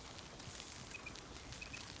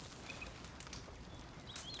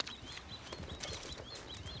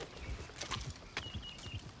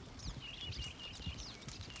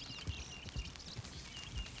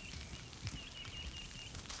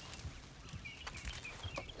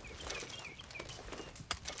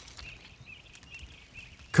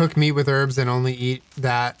 Cook meat with herbs and only eat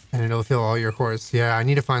that and it'll fill all your cores. Yeah, I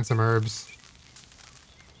need to find some herbs.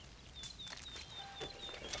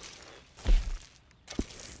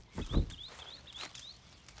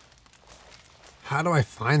 How do I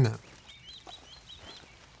find them?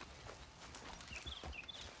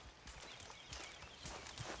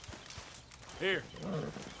 Here.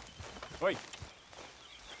 Wait.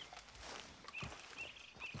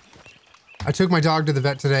 I took my dog to the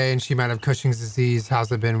vet today and she might have Cushing's disease.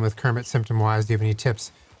 How's it been with Kermit symptom-wise? Do you have any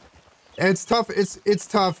tips? It's tough. It's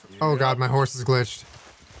tough. Oh God, my horse is glitched.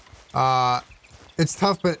 It's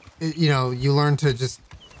tough, but you know, you learn to just,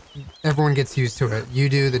 everyone gets used to it. You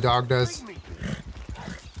do, the dog does.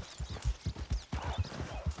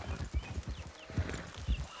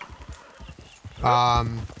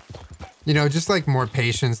 You know, just like more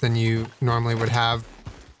patience than you normally would have.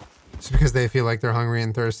 Just because they feel like they're hungry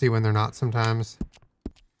and thirsty when they're not sometimes.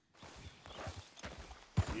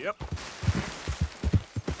 Yep.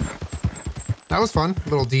 That was fun. A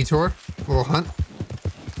little detour. A little hunt.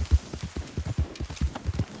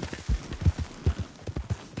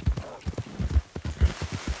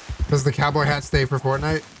 Does the cowboy hat stay for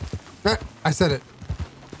Fortnite? I said it.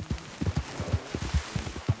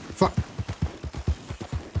 Fuck.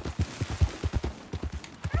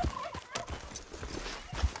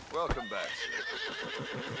 Welcome back.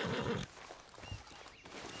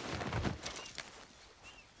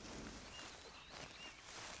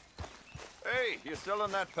 Hey, you still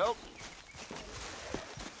in that pelt?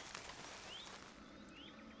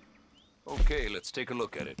 Okay, let's take a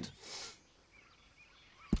look at it.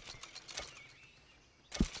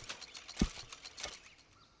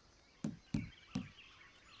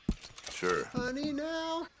 Sure. Honey,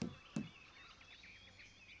 now.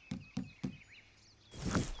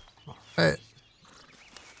 Hey.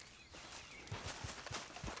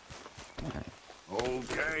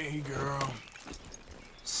 Okay, girl.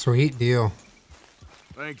 Sweet deal.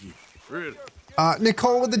 Thank you. Really.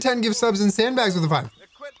 Nicole with the 10 gift subs and Sandbags with the 5.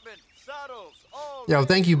 Equipment, saddles, all Yo,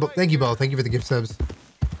 thank you both. Thank you for the gift subs.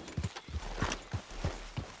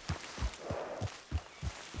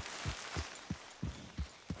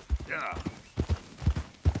 Yeah.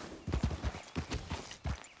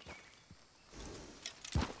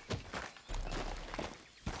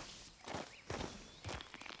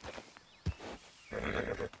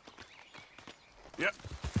 Yep.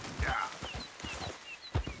 Yeah.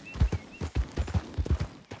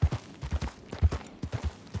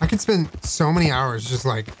 I could spend so many hours just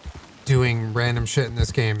like doing random shit in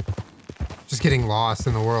this game. Just getting lost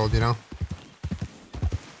in the world, you know?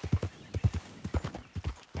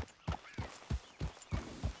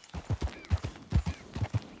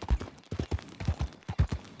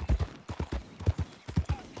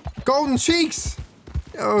 Golden Cheeks!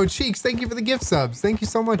 Oh, Cheeks, thank you for the gift subs. Thank you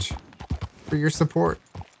so much for your support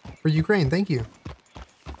for Ukraine. Thank you.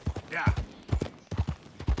 Yeah.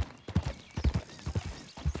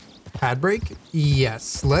 Ad break?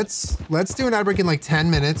 Yes. Let's do an ad break in like 10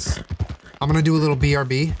 minutes. I'm gonna do a little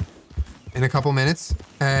BRB in a couple minutes.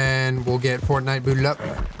 And we'll get Fortnite booted up.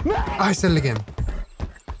 I said it again.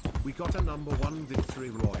 We got a number 1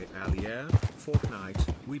 victory royale, yeah?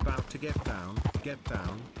 Fortnite, we bout to get down.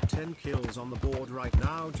 10 kills on the board right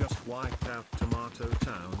now, just wiped out Tomato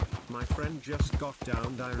Town. My friend just got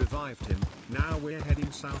downed, I revived him. Now we're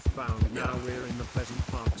heading southbound, now we're in the Pleasant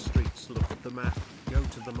Park streets. Look at the map, go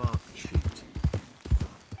to the mark sheet.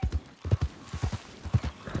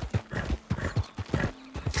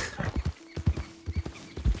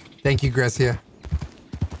 Thank you, Grecia.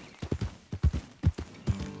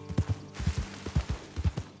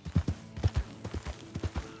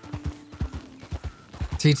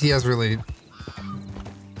 TTS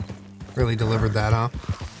really delivered that, huh?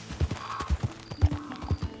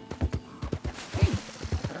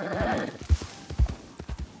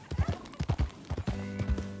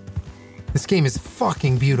 This game is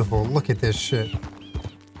fucking beautiful. Look at this shit.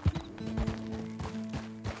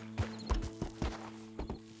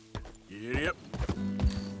 Yep.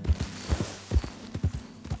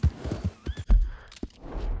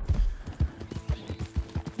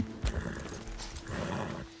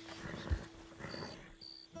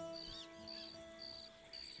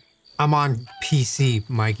 I'm on PC,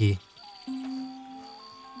 Mikey.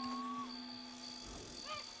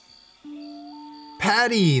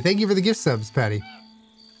 Patty, thank you for the gift subs, Patty.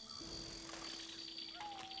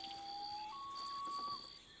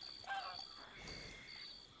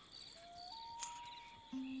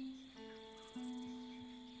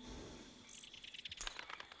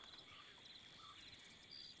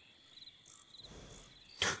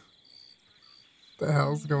 What the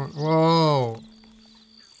hell's going? Whoa.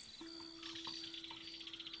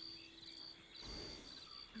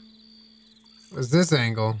 What's this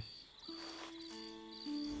angle?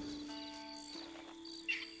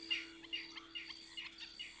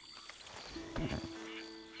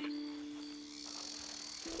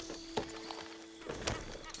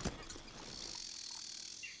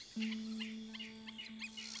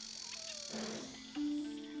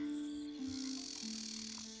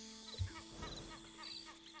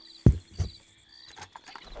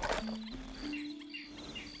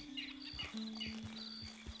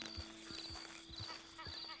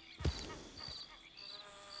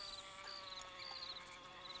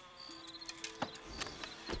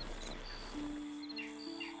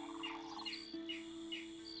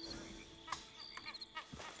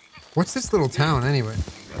 What's this little town anyway?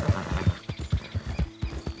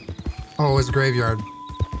 Oh, it's a graveyard.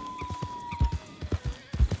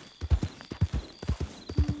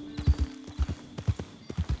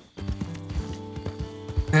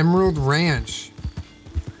 Emerald Ranch.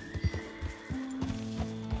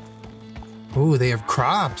 Ooh, they have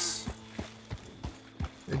crops.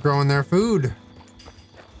 They're growing their food.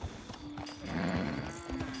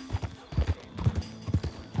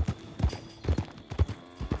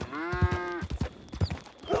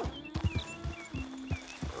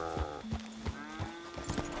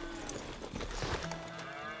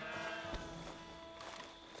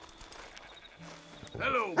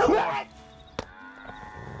 Hello, boy.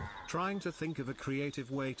 Trying to think of a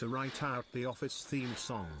creative way to write out the Office theme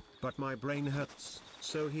song, but my brain hurts.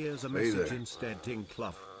 So here's a message instead. Dink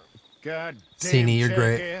love. God damn, Cini, you're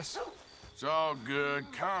great. jackass. It's all good.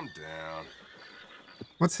 Calm down.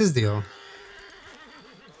 What's his deal?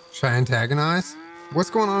 Should I antagonize? What's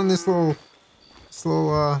going on in this little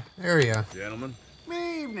area? Gentlemen.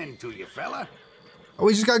 Evening to you, fella. Oh,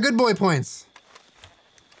 we just got good boy points.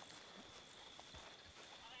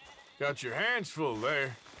 Got your hands full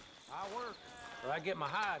there. I work, or I get my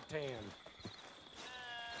hide tan.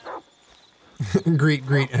 greet,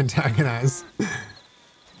 antagonize.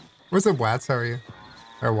 What's up, Watts? How are you?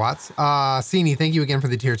 Or Watts? Cini, thank you again for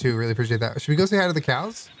the tier 2. Really appreciate that. Should we go say hi to the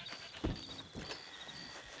cows?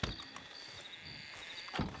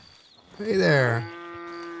 Hey there.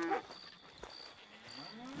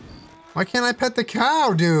 Why can't I pet the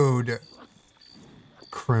cow, dude?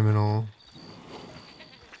 Criminal.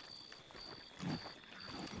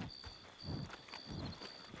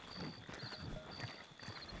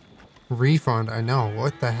 Refund, I know.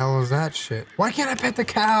 What the hell is that shit? Why can't I pet the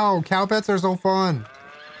cow? Cow pets are so fun.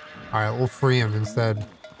 Alright, we'll free him instead.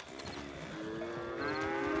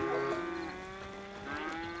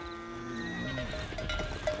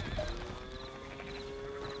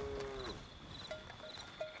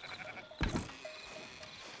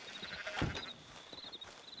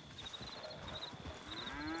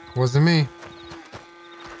 Wasn't me.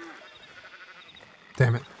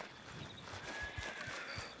 Damn it.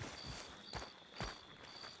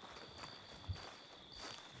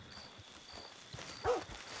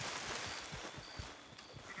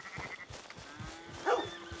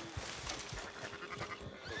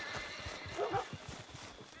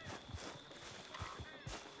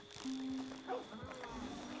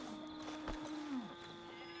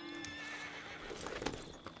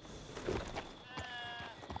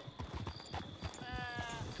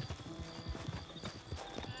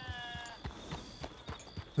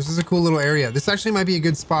 This is a cool little area. This actually might be a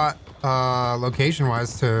good spot,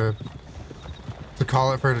 location-wise, to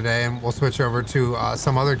call it for today, and we'll switch over to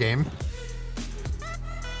some other game.